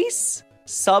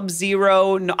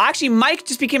 Sub-Zero. No, actually, Mike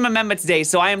just became a member today,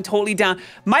 so I am totally down.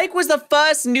 Mike was the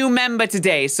first new member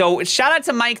today, so shout out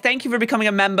to Mike. Thank you for becoming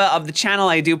a member of the channel.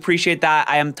 I do appreciate that.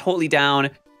 I am totally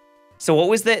down. So what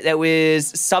was that? That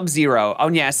was Sub-Zero. Oh,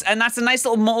 yes. And that's a nice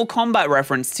little Mortal Kombat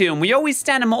reference, too. And we always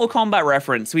stand a Mortal Kombat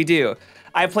reference. We do.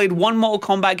 I played one Mortal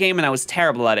Kombat game, and I was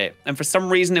terrible at it. And for some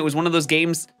reason, it was one of those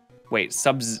games... Wait,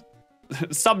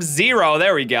 Sub-Zero.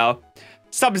 There we go.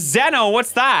 Sub-Zeno.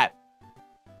 What's that?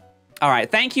 All right.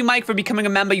 Thank you, Mike, for becoming a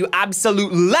member. You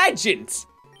absolute legend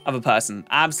of a person.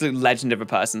 Absolute legend of a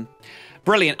person.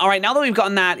 Brilliant. All right. Now that we've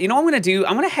gotten that, you know what I'm going to do?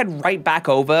 I'm going to head right back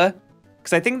over,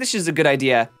 because I think this is a good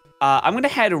idea. I'm gonna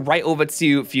head right over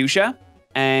to Fuchsia,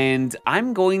 and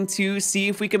I'm going to see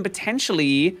if we can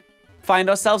potentially find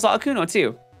ourselves Articuno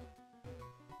too.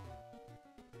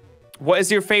 What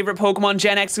is your favorite Pokemon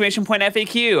Gen! Exclamation point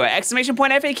FAQ? Exclamation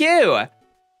point FAQ!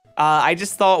 I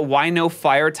just thought, why no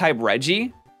fire type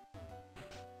Reggie?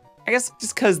 I guess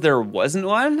just because there wasn't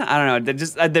one? I don't know,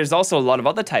 there's also a lot of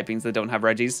other typings that don't have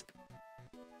Reggies.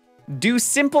 Do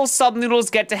simple sub noodles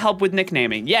get to help with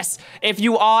nicknaming? Yes, if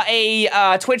you are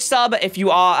a Twitch sub, if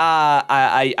you are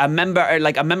a member, or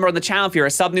like a member of the channel, if you're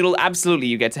a sub noodle, absolutely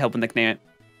you get to help with nickname it.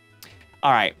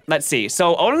 All right, let's see.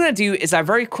 So all I'm gonna do is I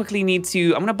very quickly need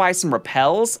to, I'm gonna buy some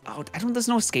repels. Oh, there's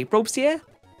no escape ropes here?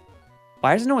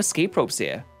 Why is there no escape ropes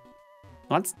here?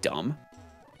 Well, that's dumb.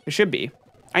 There should be.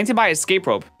 I need to buy an escape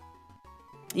rope.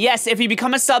 Yes, if you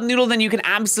become a sub noodle, then you can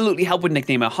absolutely help with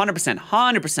nickname 100%,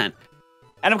 100%.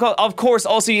 And of course,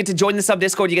 also you get to join the sub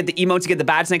Discord. You get the emotes, you get the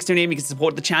badge next to your name. You can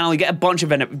support the channel. You get a bunch of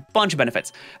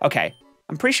benefits. Okay,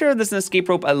 I'm pretty sure there's an escape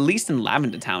rope at least in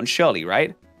Lavender Town, surely,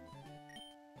 right?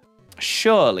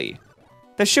 Surely.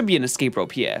 There should be an escape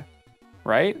rope here,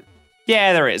 right?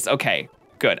 Yeah, there is. Okay,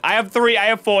 good. I have 3, I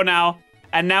have 4 now.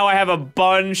 And now I have a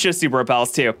bunch of super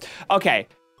repels too. Okay,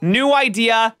 new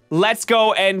idea. Let's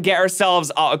go and get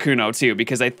ourselves Articuno too,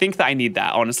 because I think that I need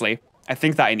that, honestly. I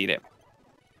think that I need it.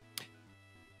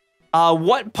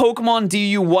 What Pokemon do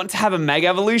you want to have a Mega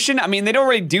Evolution? I mean, they don't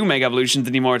really do Mega Evolutions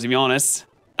anymore, to be honest.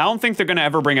 I don't think they're gonna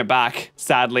ever bring it back,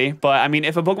 sadly. But I mean,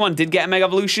 if a Pokemon did get a Mega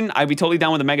Evolution, I'd be totally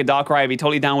down with a Mega Darkrai. I'd be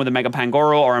totally down with a Mega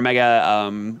Pangoro or a Mega,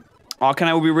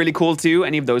 Arcanine would be really cool too.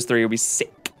 Any of those 3 would be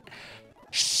sick.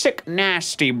 Sick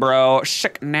nasty, bro.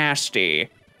 Sick nasty.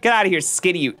 Get out of here,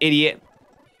 Skitty, you idiot.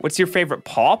 What's your favorite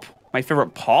pop? My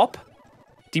favorite pop?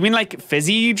 Do you mean like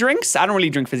fizzy drinks? I don't really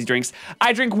drink fizzy drinks.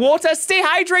 I drink water. Stay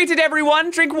hydrated,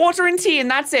 everyone. Drink water and tea, and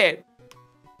that's it.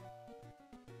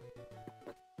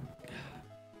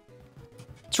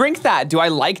 Drink that. Do I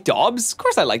like Dobbs? Of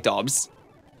course I like Dobbs.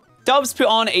 Dobbs put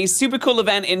on a super cool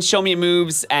event in Show Me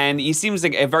Moves, and he seems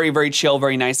like a very, very chill,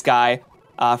 very nice guy.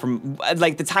 From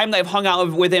like the time that I've hung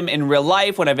out with him in real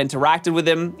life, when I've interacted with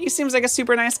him, he seems like a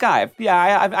super nice guy.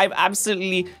 Yeah, I've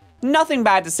absolutely nothing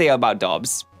bad to say about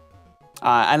Dobbs.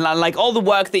 And like all the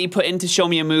work that he put into Show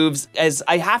Me Your Moves, as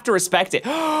I have to respect it.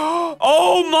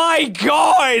 Oh my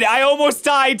God, I almost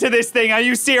died to this thing. Are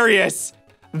you serious?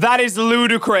 That is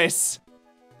ludicrous.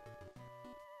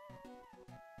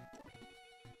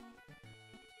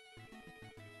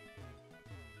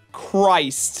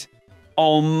 Christ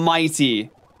almighty.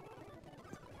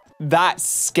 That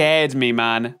scared me,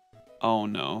 man. Oh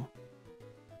no.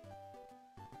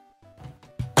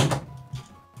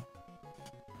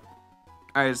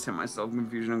 I just hit myself.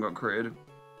 Confusion and got critted.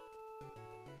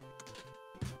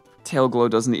 Tail Glow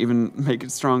doesn't even make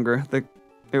it stronger.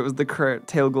 It was the crit.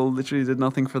 Tail Glow literally did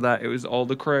nothing for that. It was all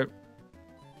the crit.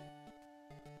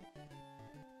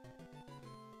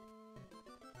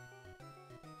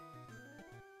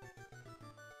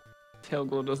 Tail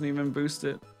Glow doesn't even boost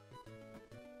it.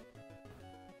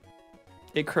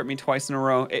 It crit me twice in a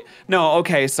row. No,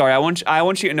 okay, sorry. I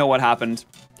want you to know what happened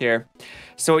here.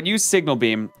 So it used Signal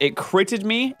Beam. It critted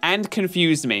me and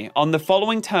confused me. On the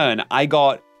following turn, I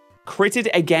got critted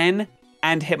again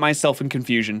and hit myself in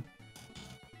confusion.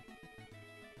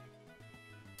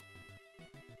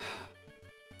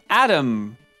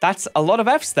 Adam, that's a lot of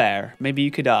Fs there. Maybe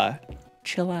you could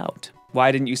chill out.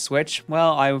 Why didn't you switch?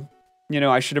 Well,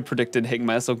 I should have predicted hitting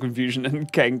myself confusion and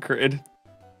getting critted.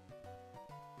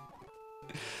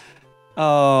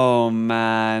 Oh,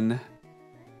 man.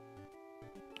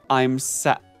 I'm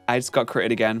sad. I just got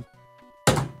critted again.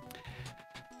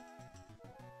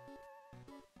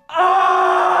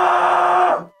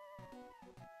 Ah!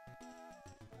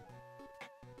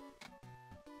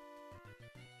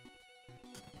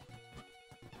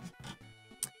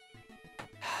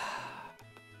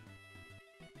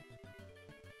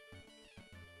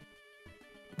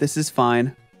 This is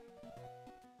fine.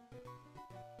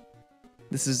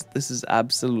 This is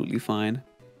absolutely fine.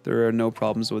 There are no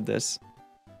problems with this.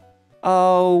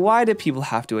 Oh, why do people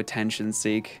have to attention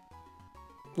seek?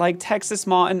 Like Texas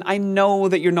Martin, I know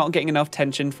that you're not getting enough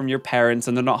attention from your parents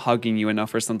and they're not hugging you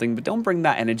enough or something, but don't bring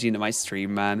that energy into my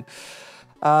stream, man.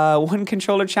 One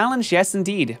controller challenge? Yes,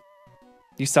 indeed.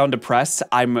 You sound depressed.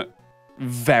 I'm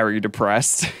very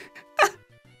depressed.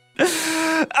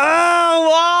 Oh,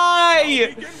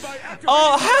 why?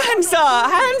 Oh,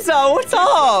 Hansa, what's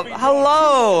up?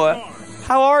 Hello.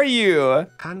 How are you?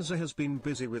 Hansa has been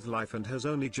busy with life and has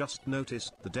only just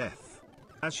noticed the death.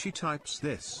 As she types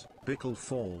this, Bickle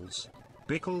falls.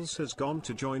 Bickles has gone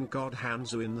to join God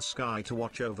Hansa in the sky to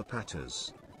watch over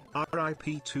Patters.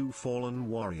 RIP to fallen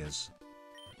warriors.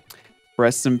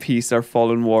 Rest in peace, our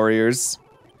fallen warriors.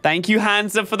 Thank you,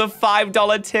 Hansa, for the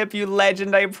 $5 tip, you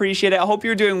legend. I appreciate it. I hope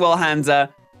you're doing well,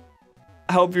 Hansa.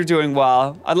 I hope you're doing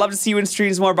well. I'd love to see you in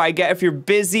streams more, but I get if you're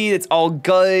busy, it's all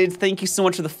good. Thank you so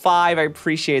much for the 5. I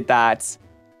appreciate that.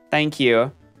 Thank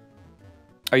you.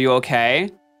 Are you okay?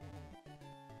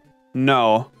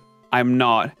 No, I'm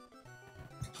not.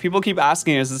 People keep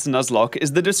asking, is this a Nuzlocke?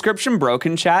 Is the description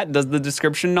broken, chat? Does the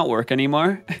description not work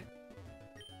anymore?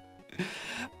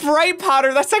 Bright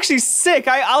powder, that's actually sick.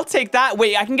 I'll take that.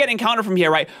 Wait, I can get an encounter from here,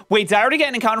 right? Wait, did I already get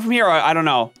an encounter from here? Or I don't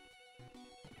know.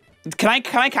 Can I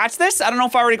catch this? I don't know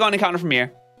if I already got an encounter from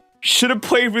here. Should have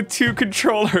played with 2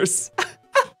 controllers.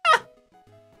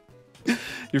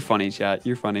 You're funny, chat.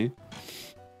 You're funny.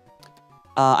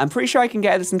 I'm pretty sure I can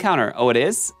get this encounter. Oh, it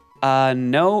is?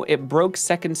 No, it broke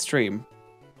second stream.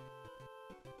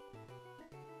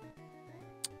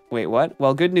 Wait, what?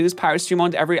 Well, good news. Pirate stream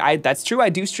on every... That's true. I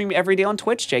do stream every day on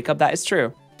Twitch, Jacob. That is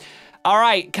true. All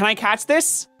right, can I catch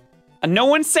this? No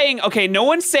one's saying, okay, no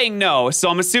one's saying no, so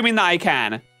I'm assuming that I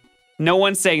can. No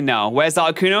one's saying no. Where's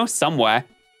Articuno? Somewhere.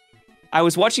 I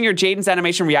was watching your Jaden's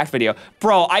animation react video.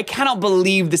 Bro, I cannot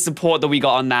believe the support that we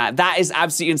got on that. That is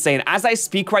absolutely insane. As I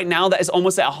speak right now, that is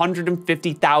almost at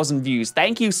 150,000 views.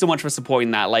 Thank you so much for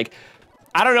supporting that. Like,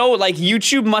 I don't know, like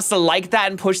YouTube must have liked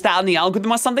that and pushed that on the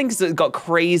algorithm or something because it got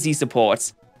crazy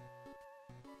support.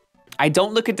 I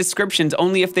don't look at descriptions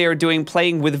only if they are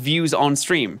playing with views on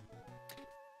stream.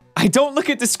 I don't look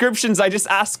at descriptions, I just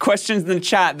ask questions in the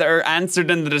chat that are answered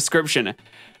in the description.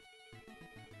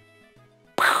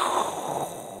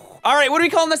 All right, what are we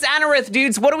calling this Anorith,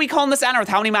 dudes? What are we calling this Anorith?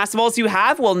 How many Master Balls do you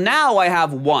have? Well, now I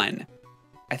have one,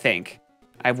 I think.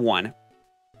 I have one.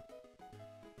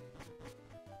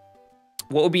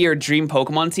 What would be your dream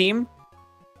Pokemon team?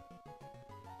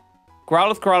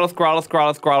 Growlithe, Growlithe, Growlithe,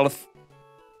 Growlithe, Growlithe.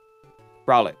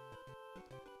 Growlithe.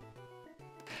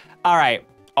 All right,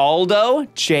 Aldo,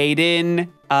 Jaden,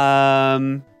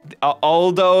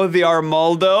 Aldo the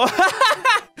Armaldo.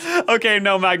 Okay,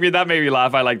 no, Magby, that made me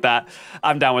laugh. I like that.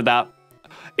 I'm down with that.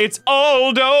 It's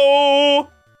Aldo!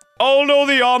 Aldo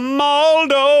the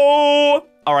Armaldo!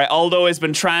 All right, Aldo has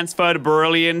been transferred to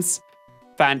Brilliance.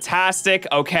 Fantastic.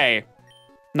 Okay.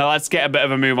 Now let's get a bit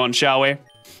of a move on, shall we?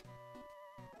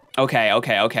 Okay,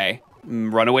 okay, okay.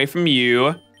 Run away from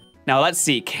you. Now let's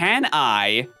see. Can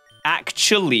I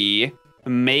actually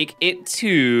make it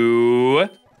to...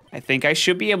 I think I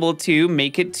should be able to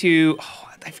make it to... Oh,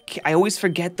 I always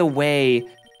forget the way.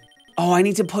 Oh, I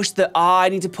need to push the... I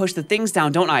need to push the things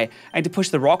down, don't I? I need to push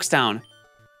the rocks down.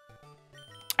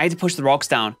 I need to push the rocks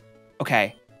down.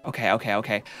 Okay. Okay, okay,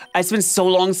 okay. It's been so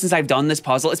long since I've done this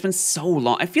puzzle. It's been so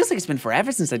long. It feels like it's been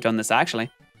forever since I've done this,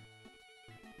 actually.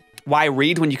 Why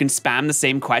read when you can spam the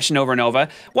same question over and over?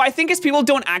 Well, I think it's people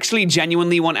don't actually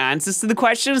genuinely want answers to the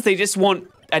questions. They just want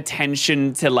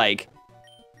attention to, like...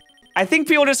 I think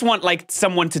people just want, like,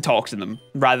 someone to talk to them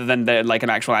rather than, like, an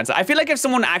actual answer. I feel like if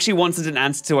someone actually wanted an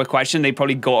answer to a question, they'd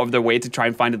probably go out of their way to try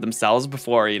and find it themselves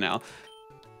before, you know,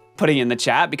 putting it in the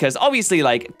chat. Because obviously,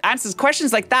 like,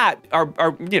 questions like that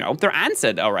are you know, they're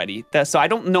answered already. So I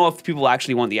don't know if people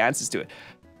actually want the answers to it.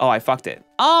 Oh, I fucked it.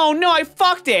 Oh, no, I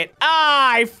fucked it.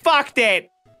 Ah, I fucked it.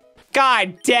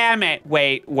 God damn it.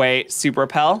 Wait, wait. Super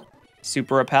repel.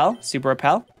 Super repel. Super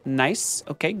repel. Nice.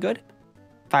 Okay, good.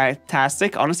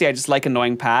 Fantastic. Honestly, I just like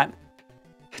annoying Pat.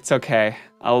 It's okay.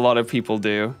 A lot of people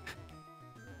do.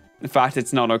 In fact,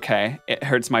 it's not okay. It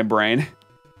hurts my brain.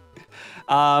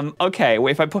 Okay,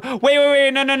 wait, if I put...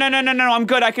 Wait, no, I'm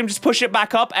good. I can just push it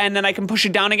back up and then I can push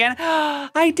it down again.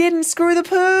 I didn't screw the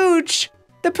pooch.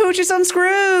 The pooch is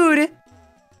unscrewed.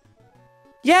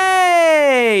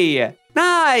 Yay!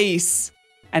 Nice.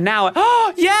 And now...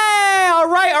 Oh, yeah! All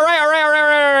right.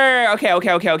 Okay.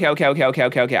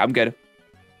 I'm good.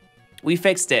 We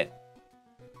fixed it.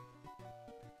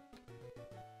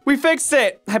 We fixed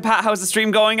it. Hi, Pat, how's the stream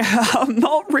going?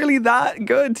 Not really that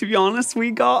good, to be honest.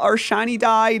 We got our shiny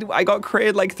died. I got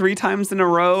critted like 3 times in a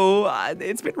row.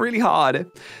 It's been really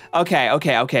hard.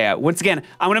 Okay. Once again,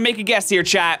 I'm gonna make a guess here,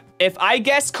 chat. If I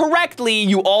guess correctly,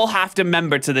 you all have to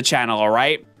member to the channel, all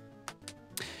right?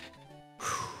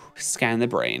 Scan the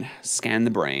brain. Scan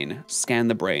the brain. Scan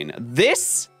the brain.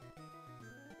 This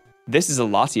is a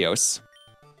Latios.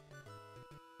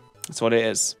 That's what it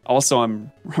is. Also,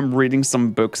 I'm reading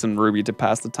some books in Ruby to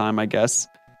pass the time, I guess.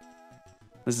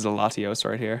 This is a Latios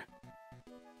right here.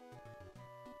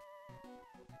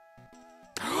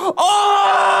 Oh!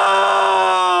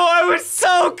 I was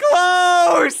so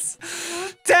close!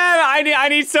 Damn, I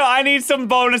need some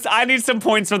bonus. I need some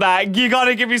points for that. You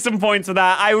gotta give me some points for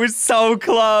that. I was so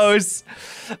close.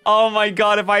 Oh my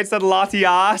god, if I had said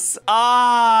Latias.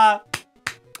 I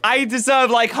deserve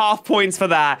like half points for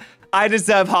that. I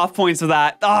deserve half points for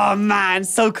that. Oh man,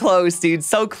 so close, dude,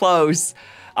 so close.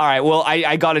 All right, well,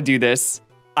 I gotta do this.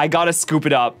 I gotta scoop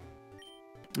it up.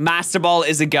 Master Ball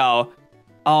is a go.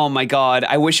 Oh my god,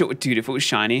 I wish it would, dude, if it was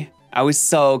shiny. I was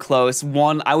so close.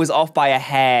 I was off by a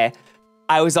hair.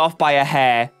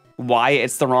 Why?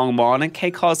 It's the wrong one. Okay,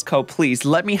 Cosco, please,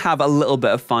 let me have a little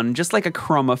bit of fun. Just like a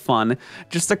crumb of fun.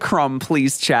 Just a crumb,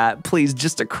 please, chat. Please,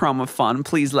 just a crumb of fun.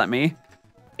 Please let me.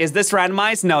 Is this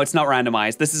randomized? No, it's not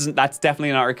randomized. That's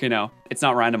definitely not Arcuno. It's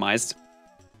not randomized.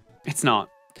 It's not.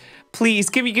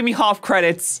 Please, give me half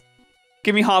credits.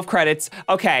 Give me half credits.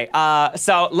 Okay,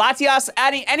 so Latias,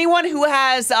 anyone who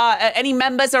has any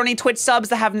members or any Twitch subs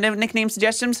that have nickname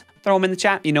suggestions, throw them in the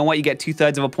chat. You know what? You get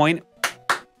 2/3 of a point.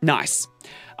 Nice.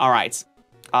 All right.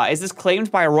 Is this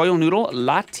claimed by a Royal Noodle?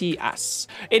 Latias.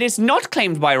 It is not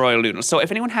claimed by a Royal Noodle. So if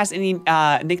anyone has any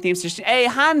nickname suggestions, hey,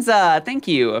 Hansa, thank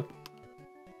you.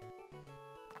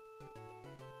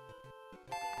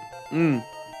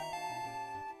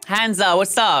 Hansa,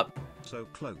 what's up? So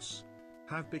close.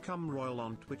 Have become royal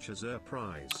on Twitch as a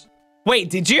prize. Wait,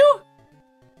 did you?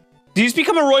 Did you just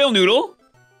become a royal noodle?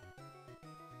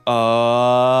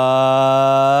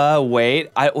 Wait.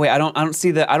 I don't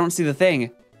see the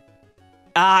thing.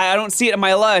 I don't see it in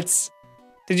my alerts.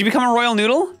 Did you become a royal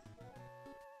noodle?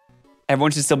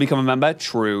 Everyone should still become a member.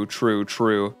 True, true,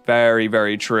 true. Very,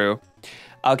 very true.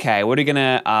 Okay, what are we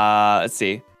gonna, let's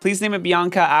see. Please name it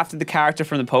Bianca after the character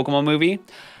from the Pokemon movie.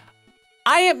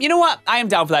 You know what? I am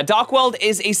down for that. Darkworld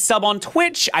is a sub on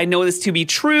Twitch. I know this to be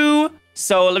true.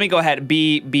 So let me go ahead.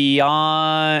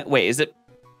 Beyond, wait, is that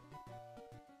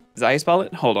how you spell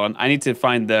it? Hold on, I need to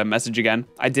find the message again.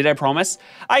 I promise.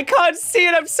 I can't see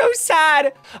it, I'm so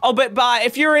sad. Oh, but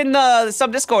if you're in the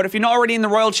sub Discord, if you're not already in the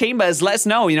Royal Chambers, let us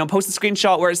know. You know, post a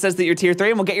screenshot where it says that you're tier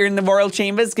 3 and we'll get you in the Royal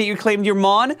Chambers, get you claimed your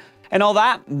Mon and all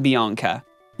that. Bianca.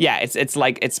 Yeah, it's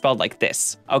spelled like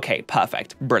this. Okay,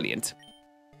 perfect, brilliant.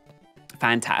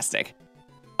 Fantastic.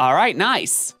 All right,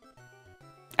 nice.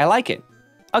 I like it.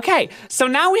 Okay, so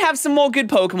now we have some more good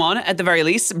Pokemon at the very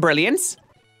least, brilliant.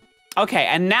 Okay,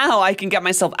 and now I can get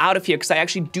myself out of here because I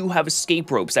actually do have escape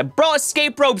ropes. I brought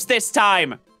escape ropes this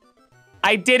time.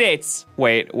 I did it.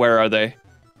 Wait, where are they?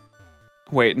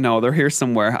 Wait, no, they're here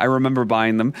somewhere. I remember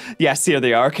buying them. Yes, here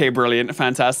they are. Okay, brilliant,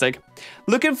 fantastic.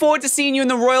 Looking forward to seeing you in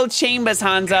the Royal Chambers,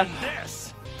 Hansa.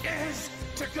 This is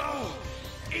to go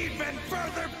even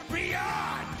further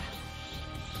beyond.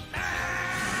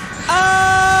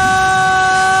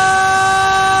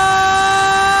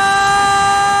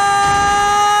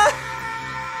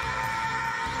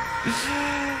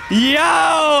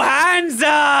 Yo, Hansa!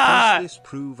 Does this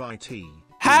prove IT?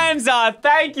 Hansa,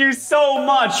 thank you so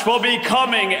much for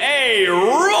becoming a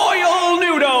Royal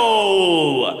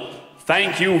Noodle!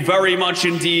 Thank you very much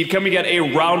indeed. Can we get a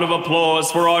round of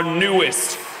applause for our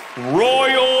newest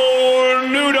Royal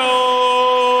Noodle?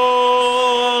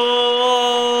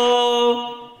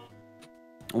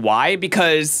 Why?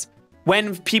 Because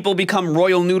when people become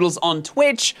Royal Noodles on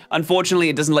Twitch, unfortunately,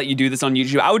 it doesn't let you do this on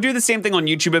YouTube. I would do the same thing on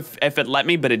YouTube if it let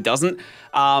me, but it doesn't.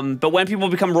 But when people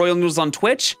become Royal Noodles on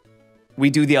Twitch, we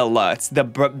do the alerts, the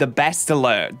best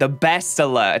alert, the best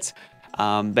alert.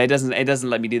 But it doesn't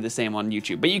let me do the same on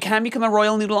YouTube. But you can become a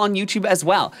Royal Noodle on YouTube as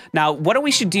well. Now, what we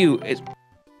should do is...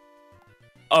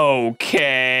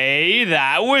 Okay,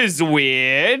 that was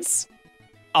weird.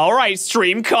 All right,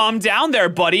 stream, calm down there,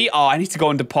 buddy. Oh, I need to go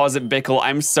and deposit Bickle.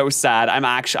 I'm so sad.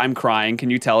 I'm crying. Can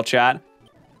you tell, chat?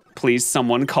 Please,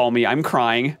 someone call me. I'm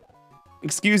crying.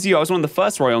 Excuse you, I was one of the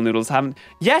first Royal Noodles.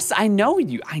 Yes, I know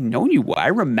you. I know you were. I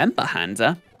remember,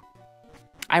 Hansa.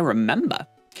 I remember.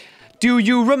 Do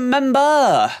you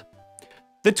remember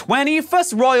the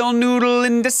 21st Royal Noodle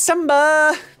in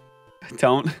December?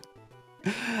 Don't.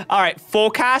 All right,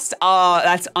 forecast.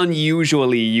 That's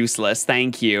unusually useless.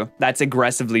 Thank you. That's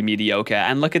aggressively mediocre.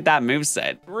 And look at that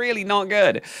moveset. Really not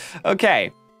good.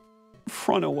 Okay.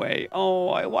 Run away.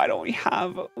 Oh, why don't we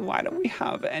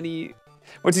have any...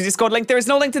 What's the Discord link? There is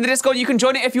no link to the Discord. You can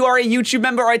join it if you are a YouTube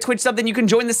member or a Twitch sub. Then you can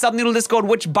join the Sub Noodle Discord,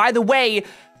 which, by the way,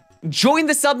 join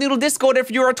the Sub Noodle Discord if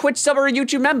you're a Twitch sub or a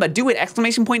YouTube member. Do it. !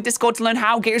 Discord to learn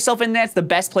how. Get yourself in there. It's the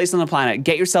best place on the planet.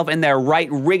 Get yourself in there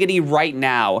right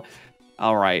now.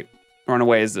 All right.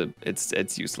 Runaway is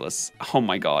it's useless. Oh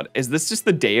my god. Is this just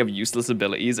the day of useless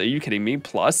abilities? Are you kidding me?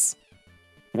 Plus,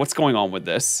 what's going on with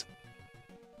this?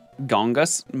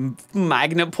 Gongus?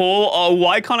 Magnet Pull? Oh,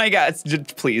 why can't I get...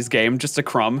 Please, game. Just a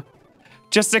crumb.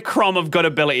 Just a crumb of good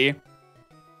ability.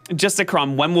 Just a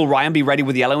crumb. When will Ryan be ready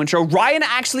with the yellow intro? Ryan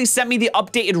actually sent me the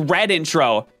updated red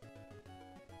intro.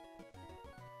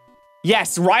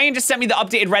 Yes, Ryan just sent me the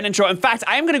updated red intro. In fact,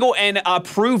 I am going to go and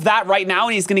approve that right now,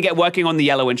 and he's going to get working on the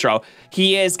yellow intro.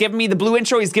 He is giving me the blue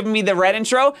intro, he's giving me the red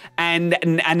intro, and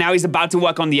now he's about to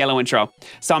work on the yellow intro.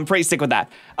 So I'm pretty sick with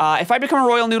that. If I become a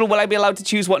Royal Noodle, will I be allowed to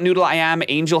choose what noodle I am?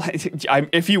 Angel?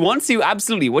 If you want to,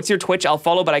 absolutely. What's your Twitch? I'll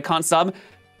follow, but I can't sub.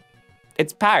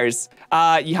 It's Pars.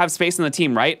 You have space on the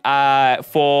team, right? Yeah,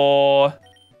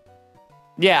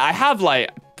 I have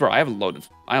like... Bro, I have a lot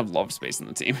of space on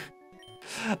the team.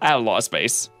 I have a lot of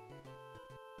space.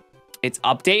 It's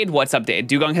updated. What's updated?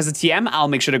 Dugong has a TM. I'll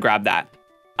make sure to grab that.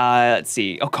 Let's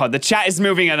see. Oh god, the chat is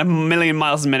moving at 1,000,000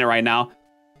 miles a minute right now.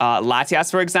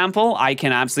 Latias, for example. I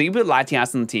can absolutely put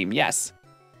Latias on the team. Yes.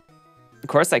 Of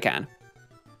course I can.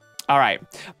 All right.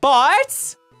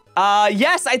 But...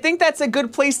 yes, I think that's a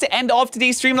good place to end off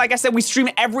today's stream. Like I said, we stream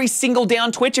every single day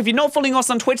on Twitch. If you're not following us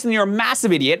on Twitch, then you're a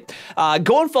massive idiot.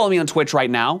 Go and follow me on Twitch right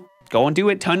now. go and do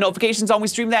it. Turn notifications on. We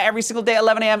stream that every single day at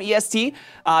 11 a.m. EST.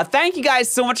 Thank you guys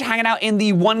so much for hanging out in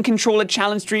the One Controller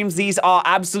Challenge streams. These are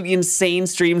absolutely insane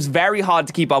streams. Very hard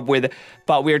to keep up with,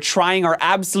 but we're trying our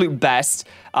absolute best.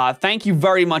 Thank you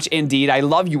very much indeed. I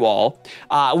love you all.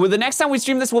 Well, the next time we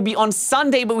stream this will be on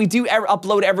Sunday, but we do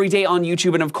upload every day on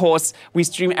YouTube. And of course, we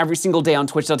stream every single day on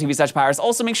twitch.tv/Paris.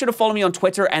 Also, make sure to follow me on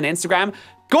Twitter and Instagram.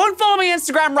 Go and follow me on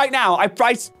Instagram right now. I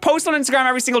post on Instagram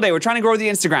every single day. We're trying to grow the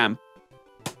Instagram.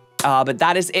 But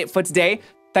that is it for today.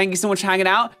 Thank you so much for hanging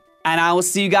out. And I will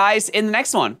see you guys in the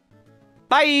next one.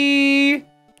 Bye.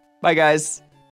 Bye, guys.